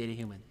 Just date a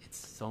human. It's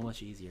so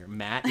much easier.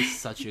 Matt is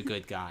such a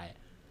good guy.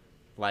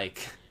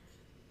 Like,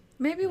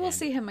 maybe we'll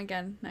see him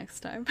again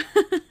next time.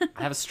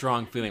 I have a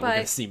strong feeling we're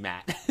going to see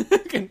Matt.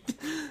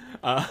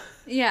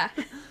 Yeah.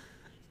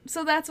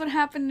 So that's what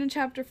happened in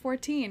chapter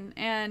 14.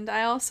 And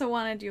I also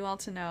wanted you all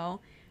to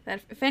know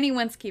that if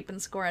anyone's keeping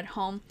score at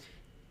home,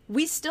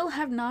 we still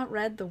have not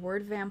read the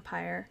word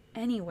vampire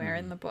anywhere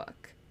in the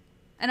book.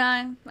 And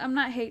I'm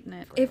not hating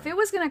it. If it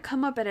was going to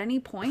come up at any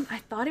point, I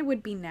thought it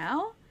would be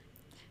now.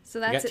 So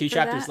that's it. We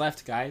got 2 chapters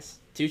left, guys.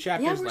 2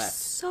 chapters left. Yeah, we're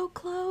so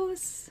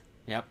close.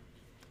 Yep.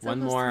 So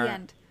one more. To the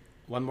end.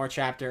 One more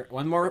chapter.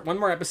 One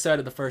more episode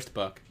of the first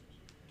book.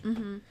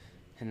 Mm-hmm.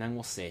 And then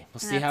we'll see.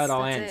 We'll see how it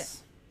all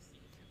ends.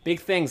 Big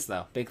things,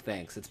 though. Big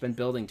things. It's been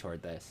building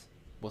toward this.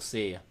 We'll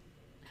see.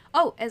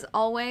 Oh, as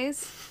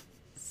always,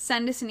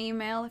 send us an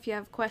email if you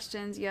have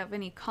questions, you have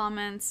any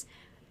comments,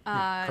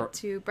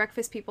 to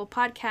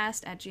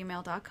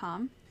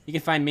breakfastpeoplepodcast@gmail.com. You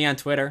can find me on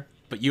Twitter,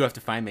 but you have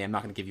to find me. I'm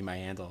not going to give you my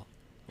handle.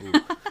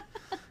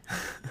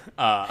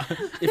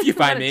 If you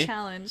find me,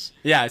 challenge.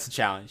 Yeah, it's a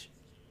challenge.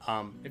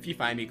 If you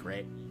find me,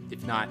 great.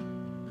 If not,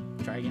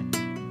 try again.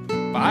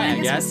 Bye. I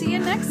guess. We'll see you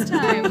next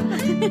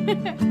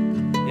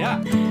time.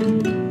 Yeah.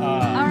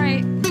 All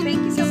right.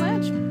 Thank you so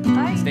much.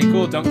 Bye. Stay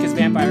cool. Don't kiss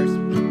vampires.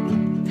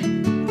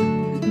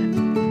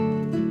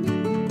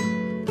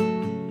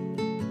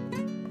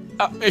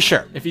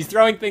 Sure. If he's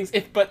throwing things,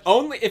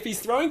 if he's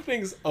throwing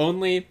things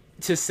only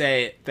to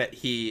say that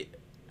he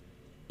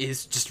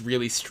is just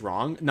really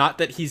strong, not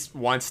that he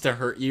wants to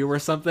hurt you or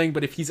something,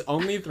 but if he's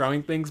only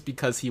throwing things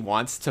because he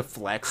wants to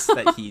flex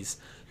that he's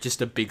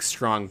just a big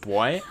strong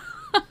boy,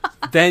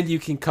 then you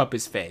can cup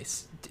his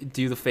face.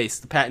 Do the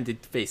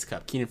patented face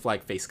cup, Keenan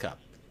Flag face cup.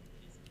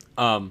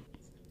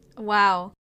 Wow.